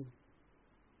season,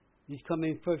 he's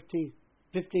coming 15th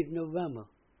November.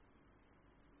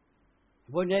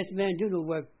 Wouldn't ask the man to do no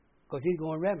work because he's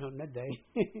going rabbit hunting that day.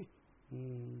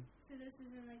 Mm. So this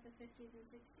was in like the 50s and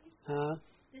 60s? Huh?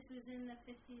 This was in the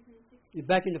 50s and 60s?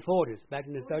 Back in the 40s, back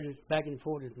in the 30s, back in the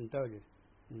 40s and 30s.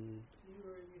 Mm. So you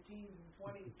were in your teens and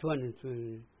 20s?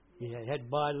 20s. Yeah, had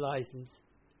buy license.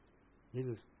 It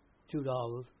was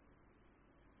 $2.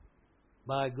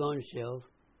 Buy gun shells,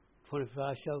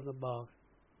 25 shells in a box.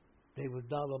 They were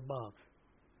 $1 a box.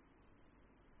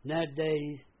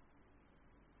 Nowadays,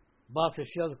 box of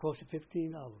shells cost you $15. That's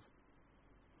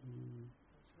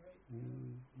right.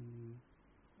 Mm-hmm.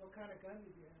 What kind of gun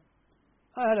did you have?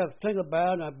 I had a single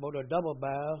barrel, and I bought a double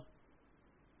barrel,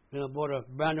 and I bought a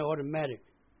brand new automatic.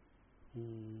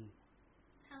 Mm.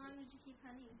 How long did you keep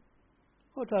hunting?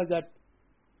 Until I got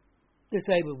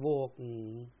disabled walk.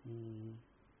 Mm.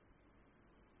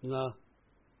 You know,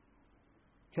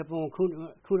 kept on cooning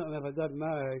up if I got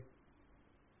married.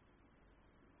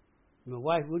 My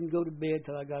wife wouldn't go to bed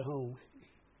till I got home.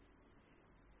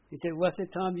 He said, Wesley,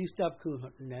 Tom, you stop coon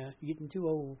hunting now. You're getting too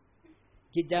old.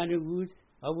 Get down in the woods.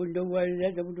 I wouldn't know where it is.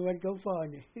 I wouldn't know where to go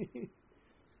find it.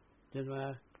 Then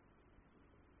I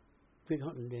quit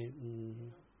hunting then.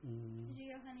 Mm-hmm. Did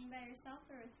you go hunting by yourself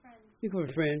or with friends? You go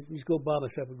with friends. You just go by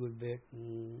myself a good bit.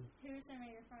 Mm. Who were some of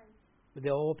your friends? But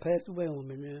they all passed away on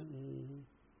me now.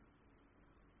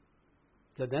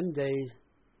 So them days,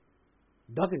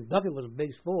 ducking was a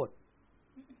big sport.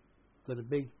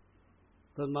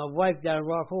 Because my wife down in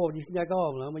Rock Hall, you snack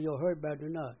off, I don't know if you heard about it or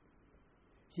not.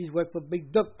 She's worked for a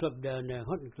big duck club down there,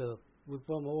 hunting club. We're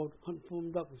from all hunting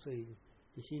from duck season.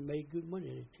 And she made good money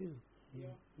in it too.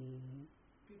 Yeah. Mm-hmm.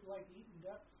 People like eating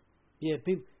ducks? Yeah,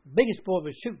 biggest sport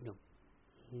was shooting them.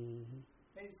 Mm-hmm.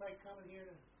 They just like coming here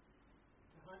to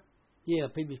hunt? Yeah,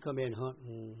 people come here and hunt.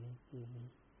 Mm-hmm. Mm-hmm.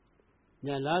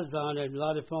 Now, a lot of times, a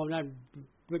lot of farms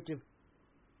rent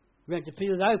the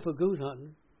fields out for goose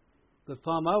hunting. The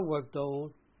farm I worked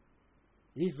on,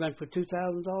 these rent for $2,000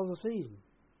 a season.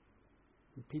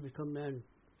 And people come down and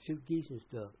shoot geese and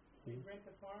stuff. They rent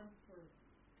the farm for $2,000?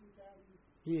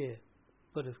 Yeah,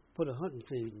 for the hunting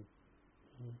season.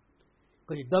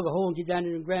 Because you dug a hole and get down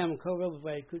in the ground and cover up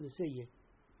where they couldn't see you.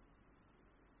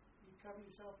 You cover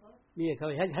yourself up? Yeah,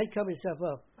 because how you cover yourself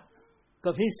up?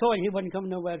 Because if he saw you, he wasn't coming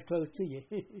nowhere close to you.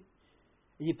 And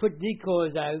you put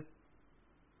decoys out,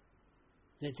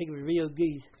 Then take them with real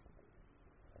geese.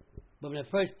 But when I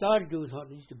first started goose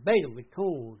hunting, I used to bait them with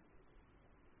corn.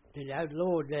 Then I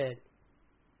outlawed that.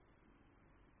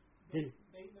 Then,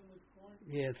 Baiting them with corn?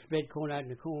 yeah, spread corn out in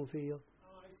the cornfield. Oh,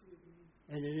 I see what you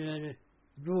mean. And then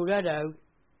roll that out.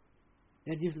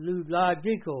 Then just lose large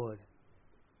decoys.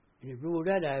 And you roll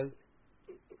that out.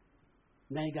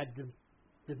 Now you got the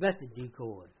domestic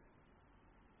decoys.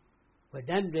 But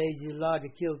them days you're allowed to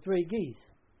kill 3 geese.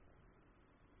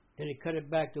 Then they cut it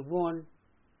back to 1.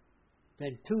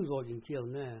 Then 2's all you can kill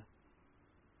now.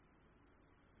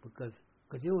 Because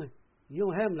you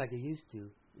don't have them like you used to.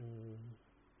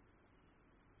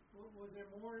 Was there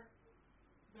more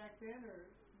back then or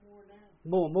more now?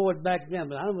 More back then,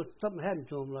 but I don't know something happened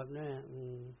to them like now.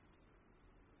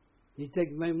 You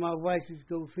take maybe my wife used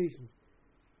to go fishing.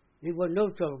 It wasn't no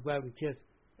trouble grabbing just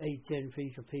 8, 10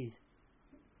 fish a piece.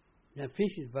 Now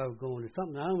fish is about going to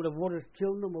something. I don't know if the water's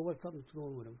killing them or what something's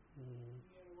going with them. Yeah,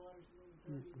 the water's a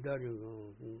little dirty.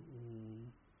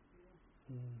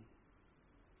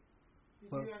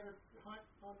 Dirty. Did you ever hunt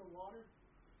on the water?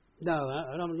 No,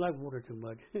 I don't like water too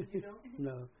much. You don't?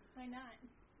 No. Why not?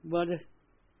 Well,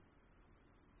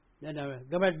 then I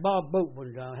got ready to buy a boat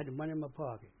one time. I had the money in my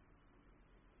pocket.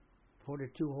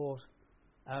 42 horse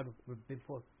out of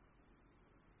before.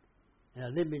 And I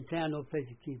lived in town, no place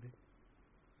to keep it.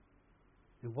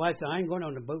 The wife said, I ain't going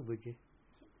on the boat with you.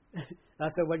 I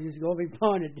said, well, you're going to be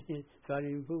ponded then. So I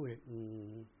didn't even put it.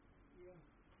 Yeah.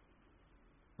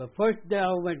 But first day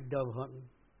I went dove hunting.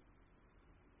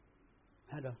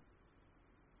 Had a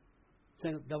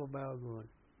single double barrel gun.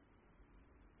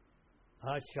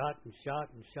 I shot and shot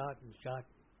and shot and shot.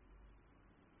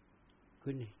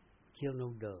 Couldn't kill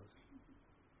no doves.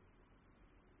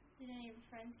 Did any of your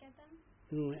friends get them?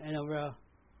 And I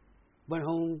went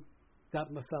home, got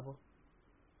my supper.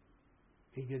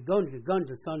 He could go to the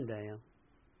guns at sundown.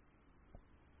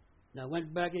 Now I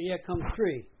went back and here come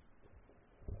 3.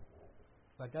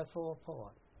 But that's all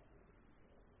apart.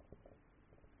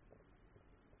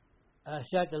 I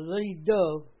shot the lead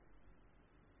dove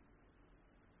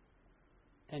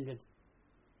and the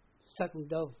second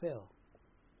dove fell.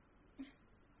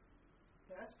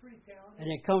 That's pretty talented.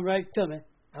 And it come right to me.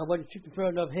 I wasn't shooting far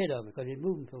enough ahead of it because it's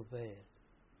moving so fast.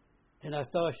 Then I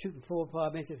started shooting 4 or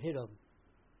 5 inches ahead of him.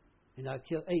 And I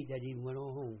killed 8 that even went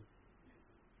on home.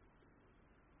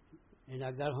 And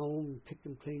I got home and picked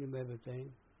them, cleaned them,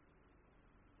 everything.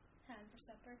 Had them for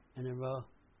supper. And then my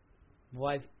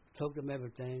wife took them,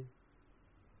 everything.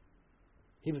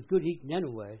 He was good eating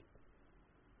anyway.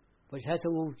 But she had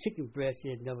some old chicken breast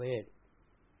she had never had.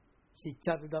 She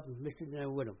chopped it up and mixed it in there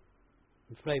with them.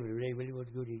 And flavored it. They really was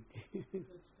good eating. Good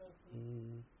stuff.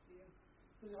 Yeah.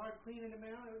 Was it hard cleaning them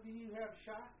out? Or did you have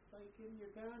shot like in your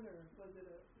gun, or was it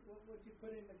what would you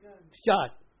put in the gun?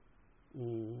 Shot.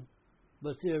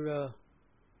 But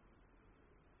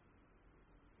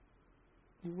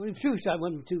when few shot,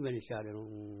 wasn't too many shot in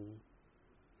them.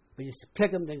 But you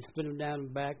pick them, then split them down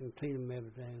and back and clean them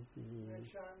everything. That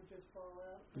shot would just fall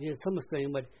out. Yeah, some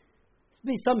thing, but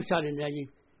be some shot in there. You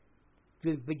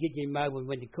get your mouth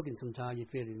when you're cooking. Sometimes you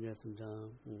feel it in there.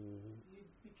 Sometimes. You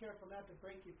be careful not to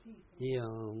break your teeth. Yeah.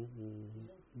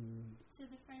 So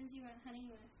the friends you went hunting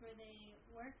with, were they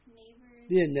work neighbors?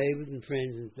 Yeah, neighbors and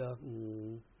friends and stuff.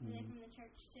 Were they from the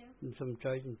church too? And some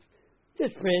church and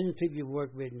just friends and people you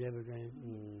work with and everything.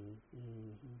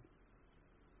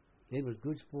 It was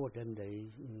good sport them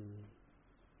days.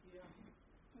 Yeah.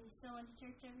 And you still went to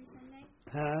church every Sunday?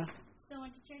 Huh? Still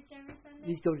went to church every Sunday?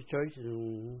 Used to go to church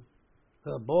and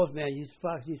the boss man used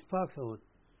fox hunt.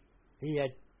 He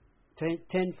had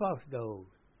 10 fox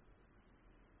dogs.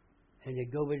 And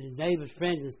they'd go with his neighbors,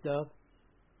 friends and stuff.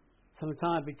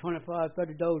 Sometimes it'd be 25,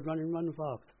 30 dogs running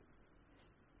fox.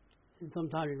 And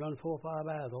sometimes they'd run 4 or 5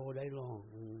 hours all day long.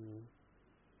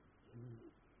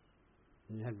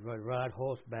 And you had to ride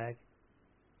horseback.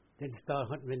 Then start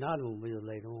hunting with an automobile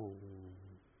later on.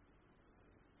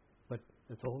 But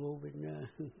it's all over now.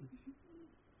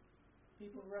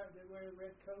 People they wear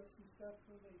red coats and stuff.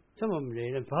 Some of them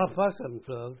did. And fox hunting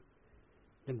clubs.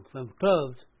 Them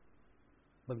clubs.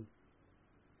 But a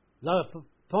lot of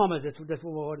farmers just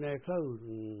wore ordinary clothes.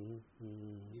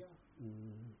 Yeah.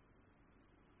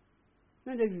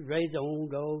 And they raised their own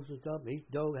dogs and stuff. Each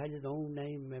dog had his own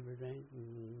name and everything.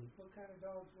 What kind of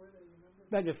dogs were they, you remember?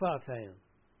 Regular foxhound.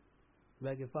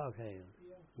 Regular foxhound.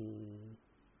 Yeah.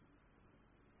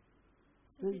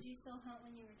 So could you still hunt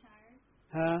when you retired?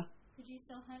 Huh? Could you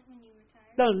still hunt when you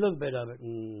retired? Done a little bit of it.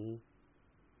 When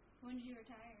did you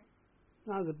retire?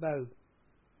 I was about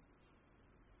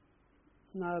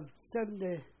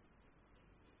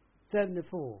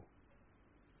 74.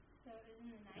 So it was in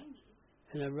the 90s.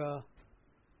 And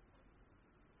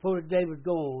before the day was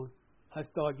gone, I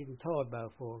started getting tired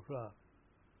about 4 o'clock.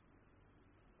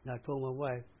 And I told my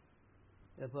wife,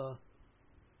 if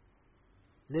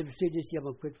live to see this year, I'm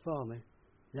going to quit farming.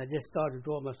 And I just started to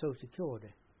draw my Social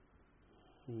Security.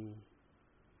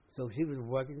 So she was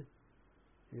working.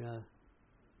 And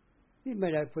she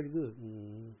made out pretty good.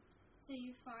 So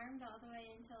you farmed all the way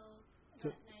until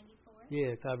about 94?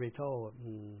 Yes, I retired.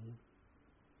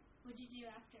 What did you do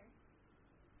after?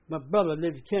 My brother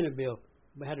lived in Kennerville,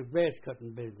 but had a grass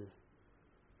cutting business.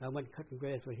 I went cutting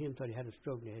grass with him until he had a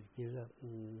stroke and they had to give it up.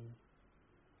 And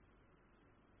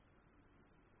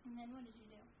then what did you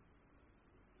do?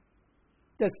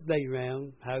 Just lay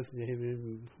around, house and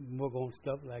everything, work on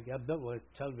stuff like that. I built all this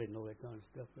television and all that kind of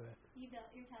stuff. You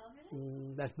built your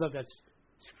television? That's built that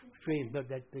screen, built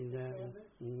that thing down.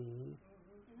 That's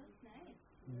nice.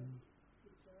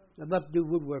 I love to do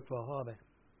woodwork for a hobby.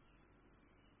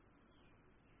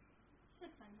 It's a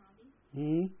fun hobby.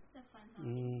 It's a fun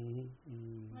hobby.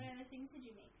 What other things did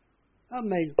you make? I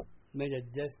made a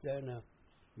desk there and I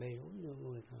made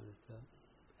all that kind of stuff.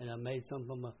 And I made some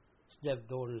for my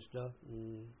stepdaughter and stuff,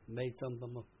 and made some for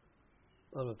my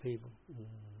other people.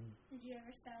 Did you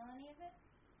ever sell any of it?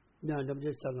 No,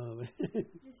 just some of it.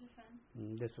 Just for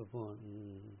fun? Just for fun.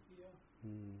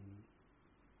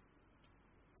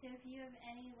 So if you have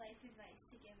any life advice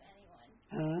to give anyone,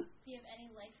 if you have any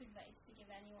life advice to give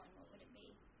anyone, what would it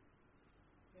be?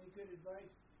 Any good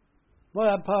advice? Well,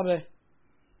 I'd probably,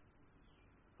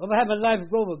 if I had my life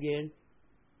go again,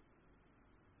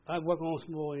 I'd work on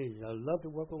small engines. I love to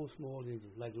work on small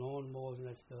engines, like lawnmowers and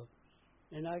that stuff.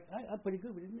 And I'm pretty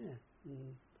good with it now.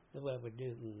 That's what I would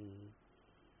do.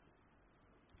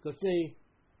 Because, see,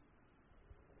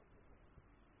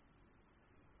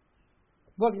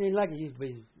 working ain't like it used to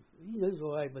be. It's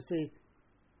all right, but see,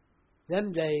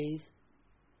 them days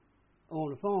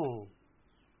on the farm,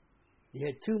 you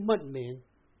had 2 mutton men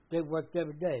that worked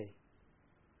every day.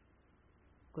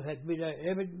 Because had to be there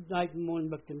every night and morning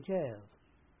with them calves.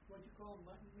 What you call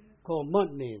mutton men? Called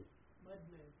mutton men.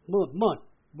 Mud men. Month.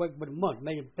 Worked with a month.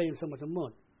 Pay him so much a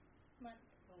month. Month.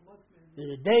 Oh, month men.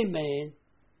 And the day man,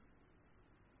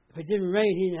 if it didn't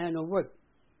rain, he didn't have no work.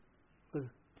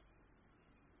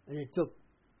 And it took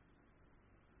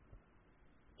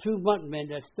 2 mutton men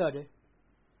that studied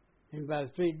and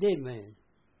about 3 day men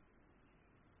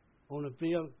on the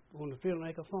field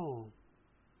like a farm.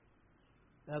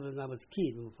 That was when I was a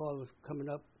kid, when my father was coming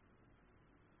up.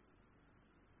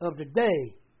 Of the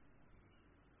day,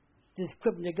 this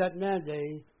equipment they got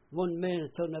nowadays, 1 man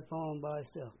is tilling that farm by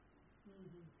himself.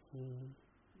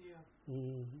 Yeah.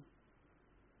 There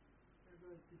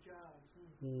goes the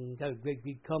jobs. Got a great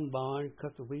big combine,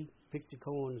 cut the wheat, fix the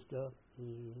corn and stuff.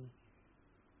 Yeah,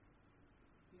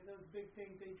 those big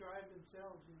things they drive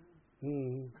themselves,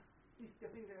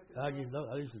 I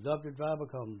used to love to drive a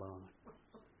combine.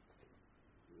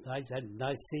 I just had a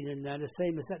nice seat in there, the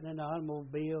same as sitting in the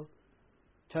automobile,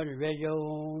 turn the radio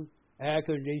on, air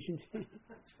conditioning.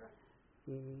 That's right.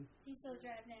 Do you still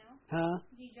drive now? Huh?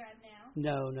 Do you drive now?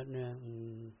 No, not now.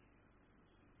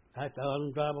 I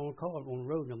don't drive on cars on the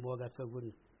road no more. I got so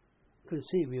good, couldn't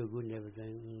see real good and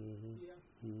everything.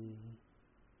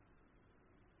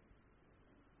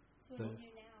 So what do you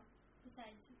do now,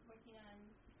 besides working on?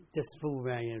 Just fool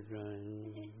around here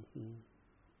trying.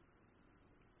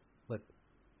 But,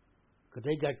 because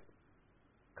they got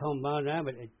combine now,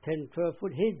 but 10, 12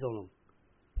 foot heads on them.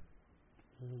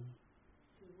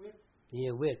 Width?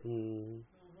 Yeah, width. And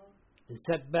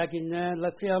sat back in there,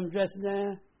 let's see how I'm dressed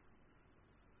now.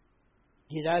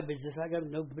 Get out of business. I got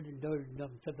no business doing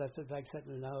nothing except like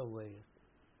sitting in the hallway.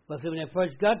 But see, when they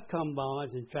first got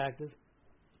combines and tractors,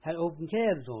 had open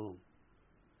cabs on them.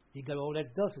 You got all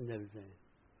that dust and everything.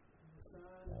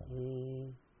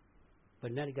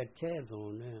 But now they got cabs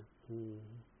on them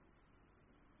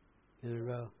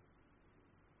now.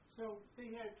 So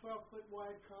they had 12-foot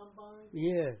wide combine?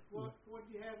 Yeah. What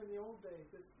did you have in the old days?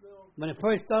 This little. When it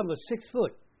first started, it was 6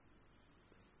 foot.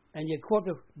 And you caught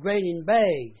the grain in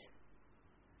bags.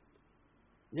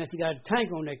 Now you got a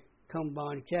tank on that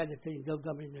combine, carries it till you go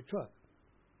dump it in the truck.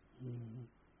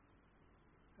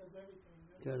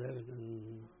 Does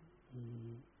everything.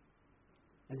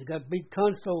 And you got a big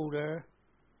console there.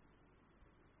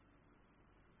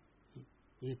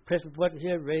 You press a button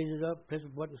here, raise it up, press a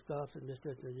button, stops, and this,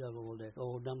 and the other, all that,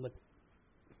 all done with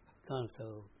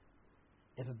console.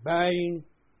 If a bearing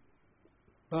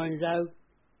burns out,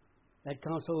 that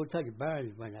console will tell you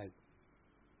bearings burn out.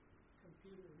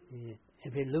 Yeah.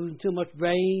 If you're losing too much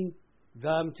rain,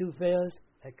 driving too fast,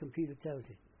 that computer tells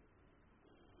you.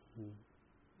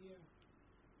 Yeah.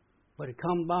 But a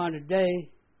combine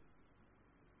today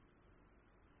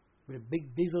with a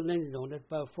big diesel engine on. That's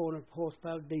about 400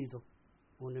 horsepower diesel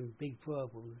on them big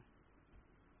problems.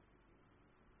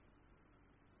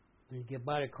 And you get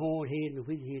by the corn head and the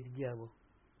wheat head together.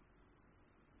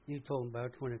 You're talking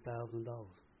about $20,000,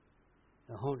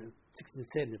 $160,000 to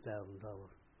 $70,000.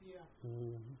 Yeah.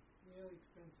 Mm-hmm. Really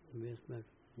expensive. Really expensive.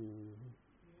 Mm-hmm.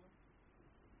 Yeah.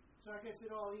 So I guess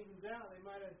it all evens out. They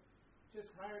might have just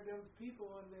hired them people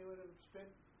and they would have spent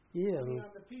money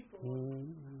on the people.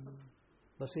 Mm-hmm.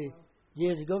 But see,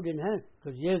 years ago didn't have,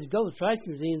 because years ago the thrash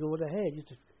machines would have had. Used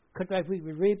to cut that wheat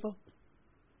with reaper.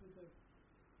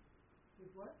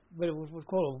 With what? But it was what's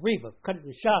called a reaper. Cut it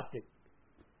and chopped it.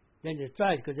 Then the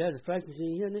thrash, because there's a thrash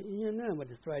machine here now, but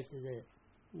the thrash is there.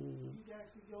 Mm-hmm. You'd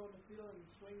actually go in the field and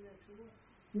swing next to it?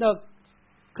 No,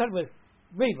 cut it with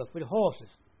reaper, with horses.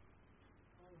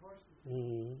 On horses?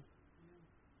 Mm-hmm.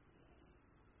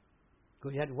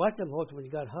 Because you had to watch them horses when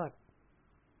you got hot.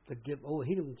 They'd get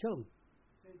overheated and kill them.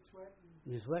 They'd sweat?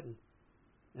 You're sweating.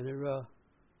 And they're,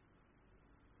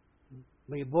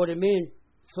 when you brought them in,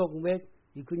 soaking wet,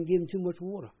 you couldn't give them too much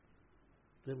water.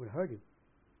 That would hurt him.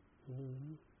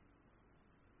 Mm-hmm.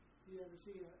 Do you ever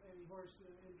see any horse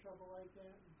in trouble like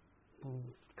that?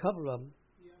 A couple of them.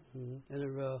 Yeah. Mm-hmm.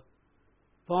 And the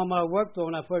farm I worked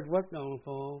on, I first worked on the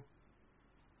farm,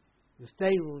 the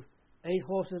stable was 8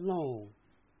 horses long.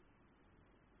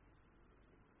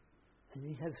 And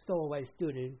he had a stall where he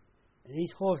stood in, and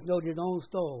each horse knowed his own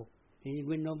stall. He didn't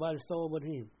win nobody's stall but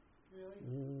him. Really?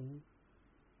 Mm-hmm.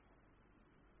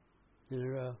 And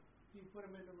if you put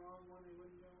him in the wrong one, he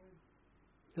wouldn't go in?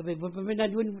 But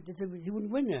he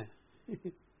wouldn't win there.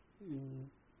 Mm-hmm.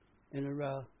 And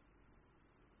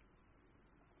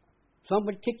some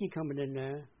would kick you coming in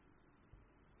there.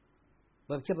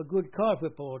 But if you have a good car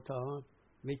whip all the time,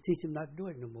 they teach him not to do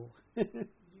it no more. Did you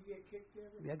get kicked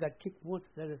ever? Yeah, I got kicked once.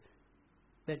 I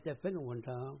bent that finger one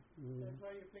time. Mm. That's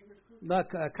why your fingers crooked? No,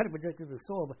 I cut it with just a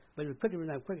saw, but it was quicker than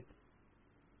that quick.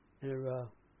 And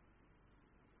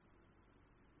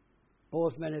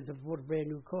boss man had bought a brand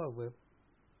new car whip.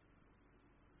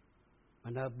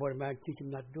 And I bought him out and teach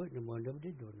him not to do it no more. I never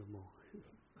did do it no more.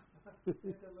 You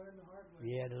had to learn the hard way.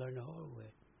 Yeah, I had to learn the hard way.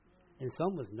 Yeah. And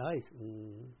some was nice.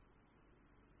 Mm.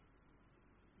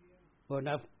 Yeah. When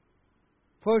I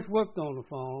first worked on the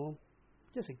farm,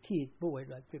 just a kid, boy,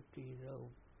 like 15 years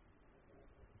old.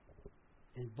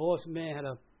 And boss man had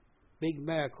a big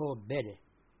mare called Betty.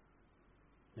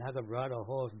 And I could ride a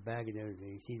horse back and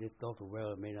everything. She just thought the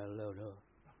world of me and I loved her.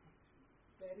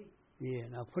 Betty? Yeah,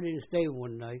 and I put her in the stable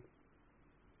one night.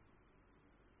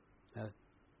 I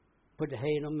put the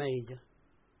hay in a manger.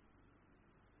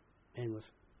 And it was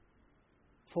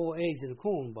 4 eggs in a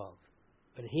corn box.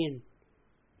 But the hen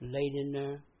laid in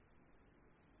there.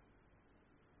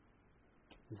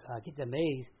 And so I get them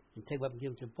eggs and take them up and give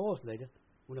them to the boss later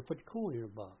when I put the corn in the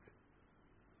box.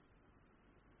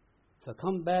 So I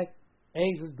come back,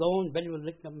 eggs was gone, Betty was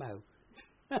licking them out.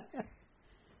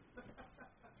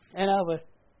 And I was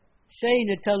ashamed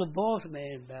to tell the boss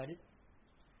man about it.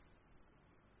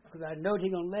 Because I know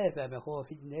he's going to laugh at me,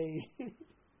 horse eating eggs.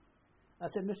 I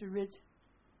said, Mr. Rich,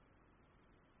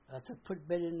 I said, put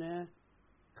Betty in there,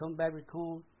 come back with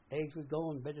corn, eggs was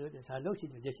gone, Betty was, I know she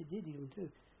did, yes, she did eat them too.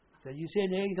 So you said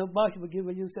the eggs don't box, you will give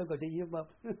her you some because they eat them up.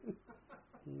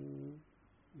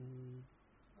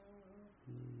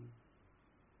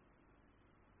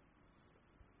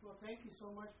 Well, thank you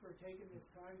so much for taking this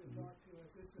time to talk to us.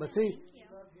 But see,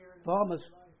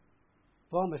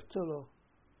 farmers still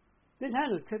didn't have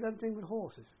to take everything with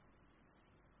horses.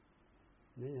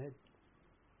 They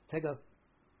had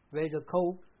raise a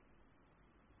colt.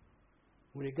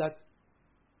 When he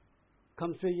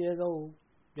come 3 years old,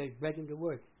 they break him to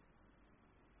work.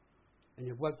 And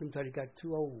they worked him until he got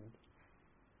too old.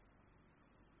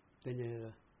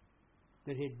 Then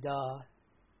he'd die.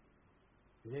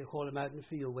 And they'd haul him out in the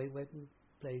field, way from the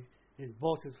place. And his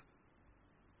bosses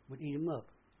would eat him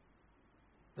up.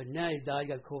 But now he died, he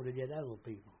got caught to dead animal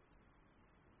people.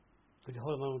 Because you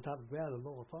hold him on top of the ground and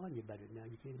Lord will find you about it now.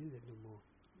 You can't do that no more.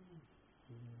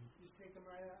 Just take him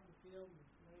right out in the field and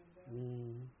lay him down.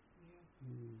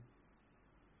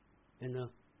 Yeah.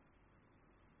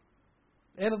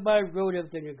 And everybody rode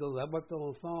everything to go. I worked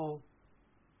on a farm.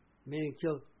 Me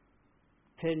killed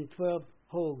 10, 12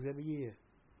 hogs every year.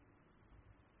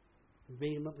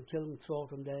 Beat them up and kill them, salt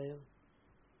them down.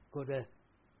 Because the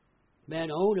man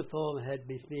who owned the farm had to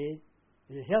be fed,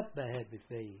 and the helper had to be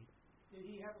fed. Did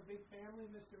he have a big family,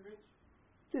 Mr. Rich?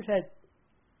 Just had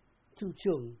 2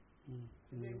 children.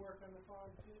 Did they work on the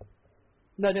farm too?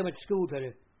 No, they went to school till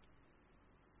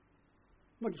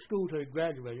they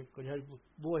graduated. Because he had a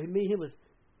boy,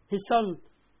 his son,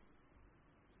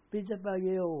 he's just about a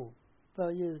year old.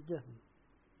 5 years different.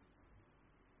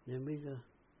 Then we just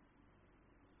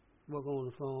work on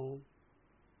the phone.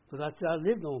 Because I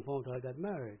lived on the phone until I got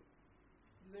married.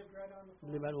 You lived right on the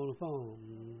phone? Lived right on the phone.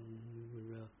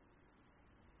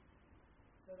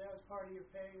 So that was part of your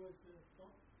pay, was the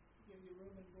phone, give you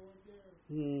room and board there?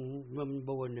 Room and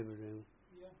board and everything.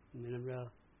 Yeah. And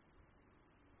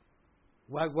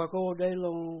work all day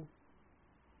long.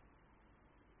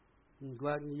 And go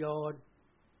out in the yard,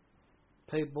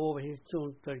 play ball with his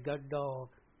children till he got dark.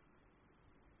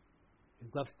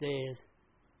 And go upstairs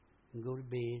and go to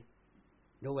bed.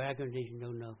 No air conditioning,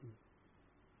 no nothing.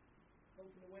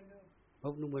 Open the window?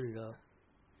 Open the window up.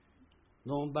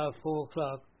 Long about 4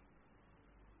 o'clock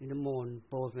in the morning,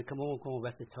 boys may come on,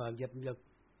 rest of the time, get up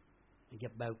and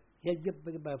get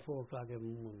about 4 o'clock every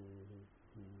morning.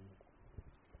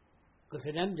 Because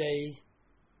in them days,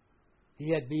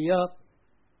 he had to be up,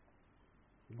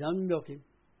 done milking,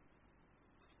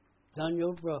 done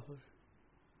your breakfast,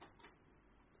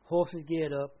 horses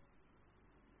get up,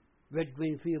 red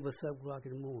green field by 7 o'clock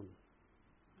in the morning.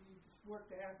 You just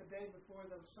worked a half a day before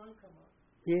the sun come up.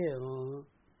 Yeah,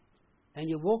 and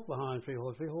you walk behind 3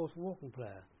 horse walking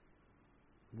plow.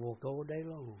 Walked all day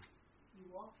long. You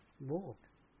walked? Walked.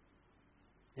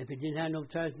 If you didn't have no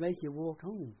transmission, you walked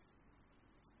home.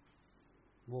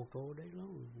 Walked all day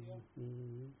long. Yeah.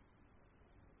 Mm-hmm.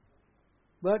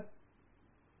 But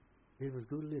it was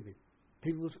good living.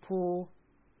 People was poor,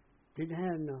 didn't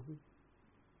have nothing.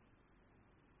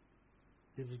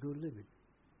 It was good living.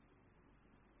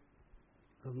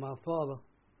 Because my father,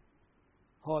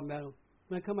 hard man,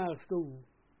 when I come out of school,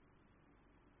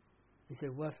 he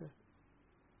said, Wesley,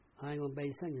 I ain't going to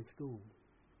be singing school.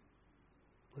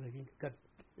 But I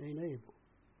ain't able.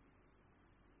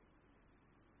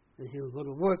 And he was going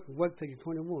to work till you're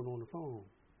 21 on the phone.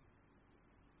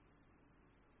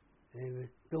 And if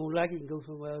you don't like it, you can go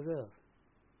somewhere else.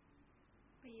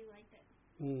 But you liked it.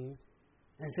 Mm-hmm.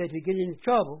 And said if you get in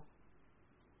trouble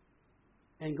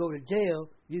and go to jail,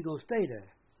 you're going to stay there.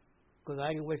 Because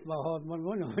I ain't waste my hard money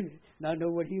on it. And I know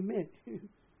what he meant.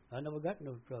 I never got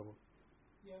no trouble.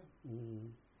 Yeah. Mm-hmm.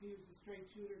 He was a straight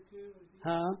shooter too? Was he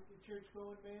huh? a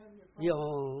church-going man? Your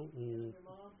father? Yeah. Your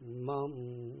mom?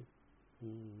 Mom.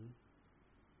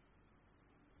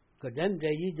 Because them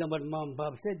days, you done what Mom and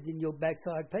Papa said, then your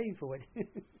backside paid for it.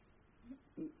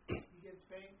 You get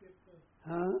spanked if...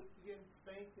 huh? You get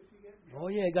spanked if you get... Oh,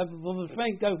 yeah, got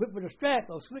a whip with a strap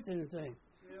or switch and thing.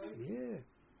 Really? Yeah.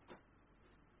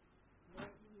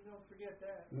 You don't forget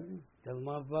that. Because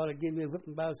my father gave me a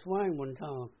whipping by a swine one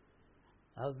time.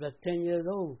 I was about 10 years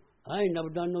old. I ain't never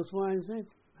done no swine since.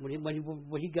 When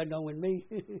he got done with me.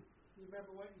 You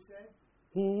remember what you said?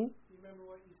 You remember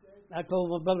what you said? I told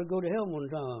my brother to go to hell one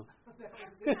time. That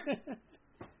was it?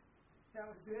 That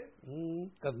was it?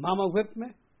 Because Mama whipped me.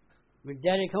 When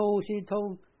Daddy came, she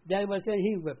told Daddy what said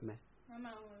he whipped me. My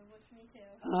mom would have whipped me too.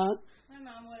 Huh? My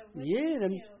mom would have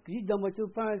whipped me too. You done what your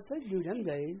parents said you do them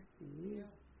days. Yeah.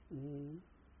 Yeah,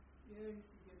 I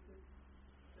used to get the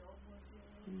belt once in a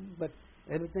while. But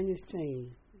everything has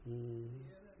changed. Yeah,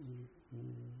 that's true.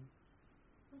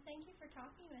 Well, thank you for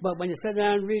talking with But us. when you sit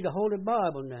down and read the Holy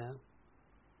Bible now,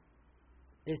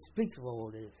 it speaks of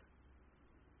all this.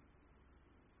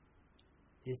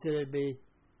 It said it'd be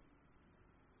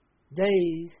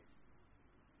days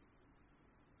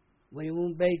when you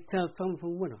won't be summer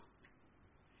from winter.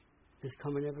 It's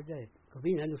coming every day. Because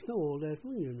we didn't have no snow all last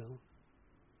winter, you know.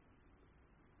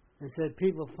 And said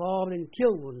people fall and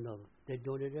kill one another. They're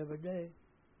doing it every day.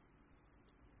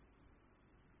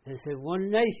 And said one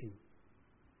nation.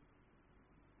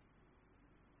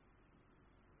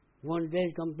 One day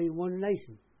it's going to be one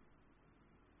nation.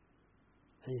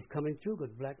 And it's coming true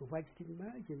because black and white's getting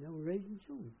married, you know, raising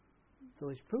children. So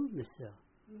it's proving itself.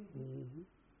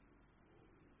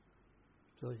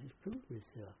 So it's proving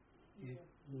itself. Yeah.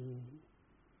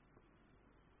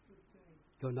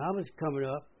 So when I was coming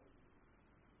up,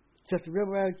 just the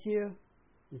river out here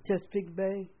in Chesapeake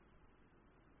Bay,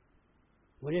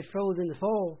 when it froze in the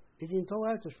fall, it didn't thaw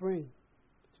out the spring.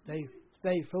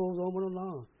 Stayed froze all winter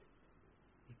long.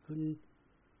 You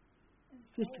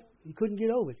couldn't get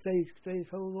over it. Stayed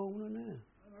froze all winter now.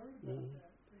 I heard about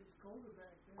that. It was colder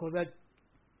back then.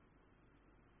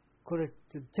 Because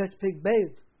the Chesapeake Bay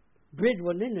bridge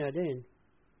wasn't in there then.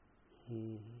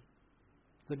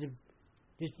 Because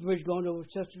this bridge going over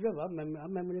Chester River, I remember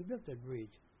when they built that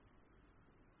bridge.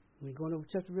 When going over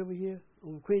Chester River here,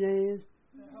 over Queen Anne's.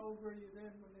 How old were you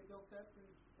then when they built that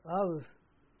bridge? I was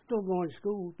still going to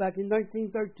school back in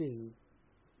 1913.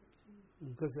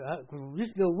 Because we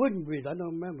used to build wooden bridge, I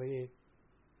don't remember here.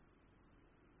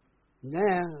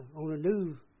 Now, on the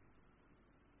news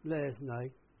last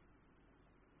night,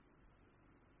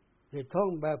 they're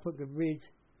talking about putting a bridge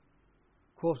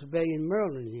across the bay in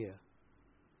Maryland here.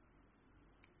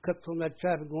 Cut some of that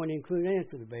traffic going including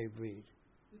into the Bay Bridge.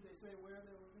 Did they say where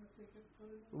they were going to think of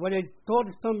putting it? Well, they thought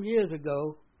it some years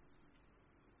ago.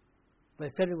 They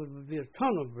said it would be a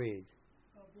tunnel bridge.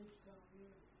 Oh, bridge tunnel,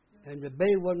 yeah. And the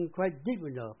bay wasn't quite deep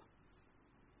enough.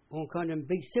 On kind of them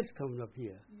big ships coming up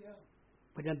here. Yeah.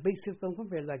 But them big ships don't come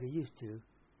here like they used to.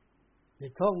 They're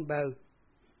talking about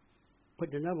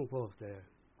putting another one across there.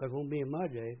 Because it won't be in my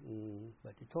day.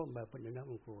 But they're talking about putting another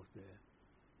one across there.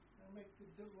 That'll make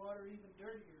the water even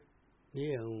dirtier.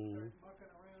 Yeah. Start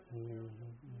mucking around in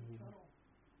the tunnel.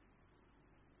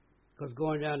 Because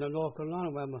going down to North Carolina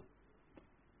where my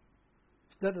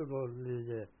study road is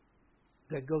there,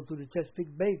 that go through the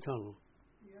Chesapeake Bay Tunnel.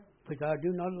 Yeah. Which I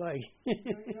do not like. You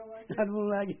don't like it? I don't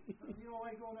like it. You don't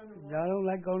like going underwater? I don't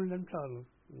like going to them tunnels.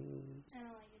 I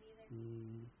don't like it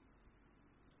either.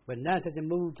 But now since they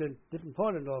moved to a different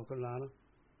part of North Carolina,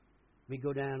 we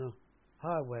go down a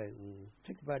highway.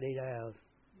 Takes about 8 hours.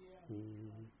 Yeah.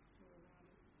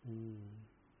 Yeah,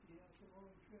 it's a long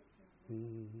trip.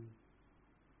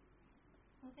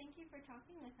 Well, thank you for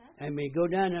talking with us. And we go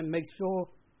down there and make sure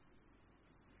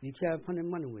you have plenty of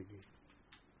money with you.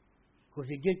 Because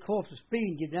you get caught for speed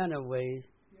and get down that ways.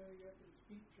 Yeah, you got the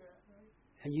speed trap, right?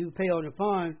 And you pay on the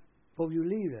fine before you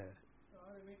leave there.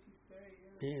 Oh, they make you stay,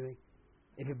 yeah.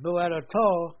 If you blow out a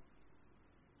tall,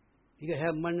 you gotta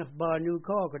have money enough to buy a new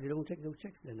car because they don't take no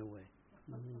checks then away.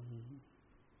 Yeah.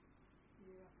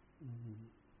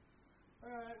 All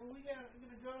right, well, we're going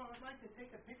to go. I'd like to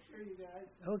take a picture of you guys.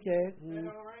 Okay. Is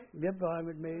that all right? You're fine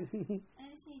with me. I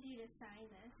just need you to sign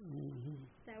this.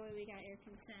 That way we got your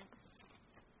consent.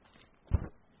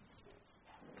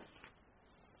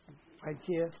 Right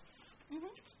here.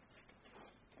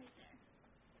 Right there.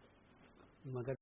 Oh my God.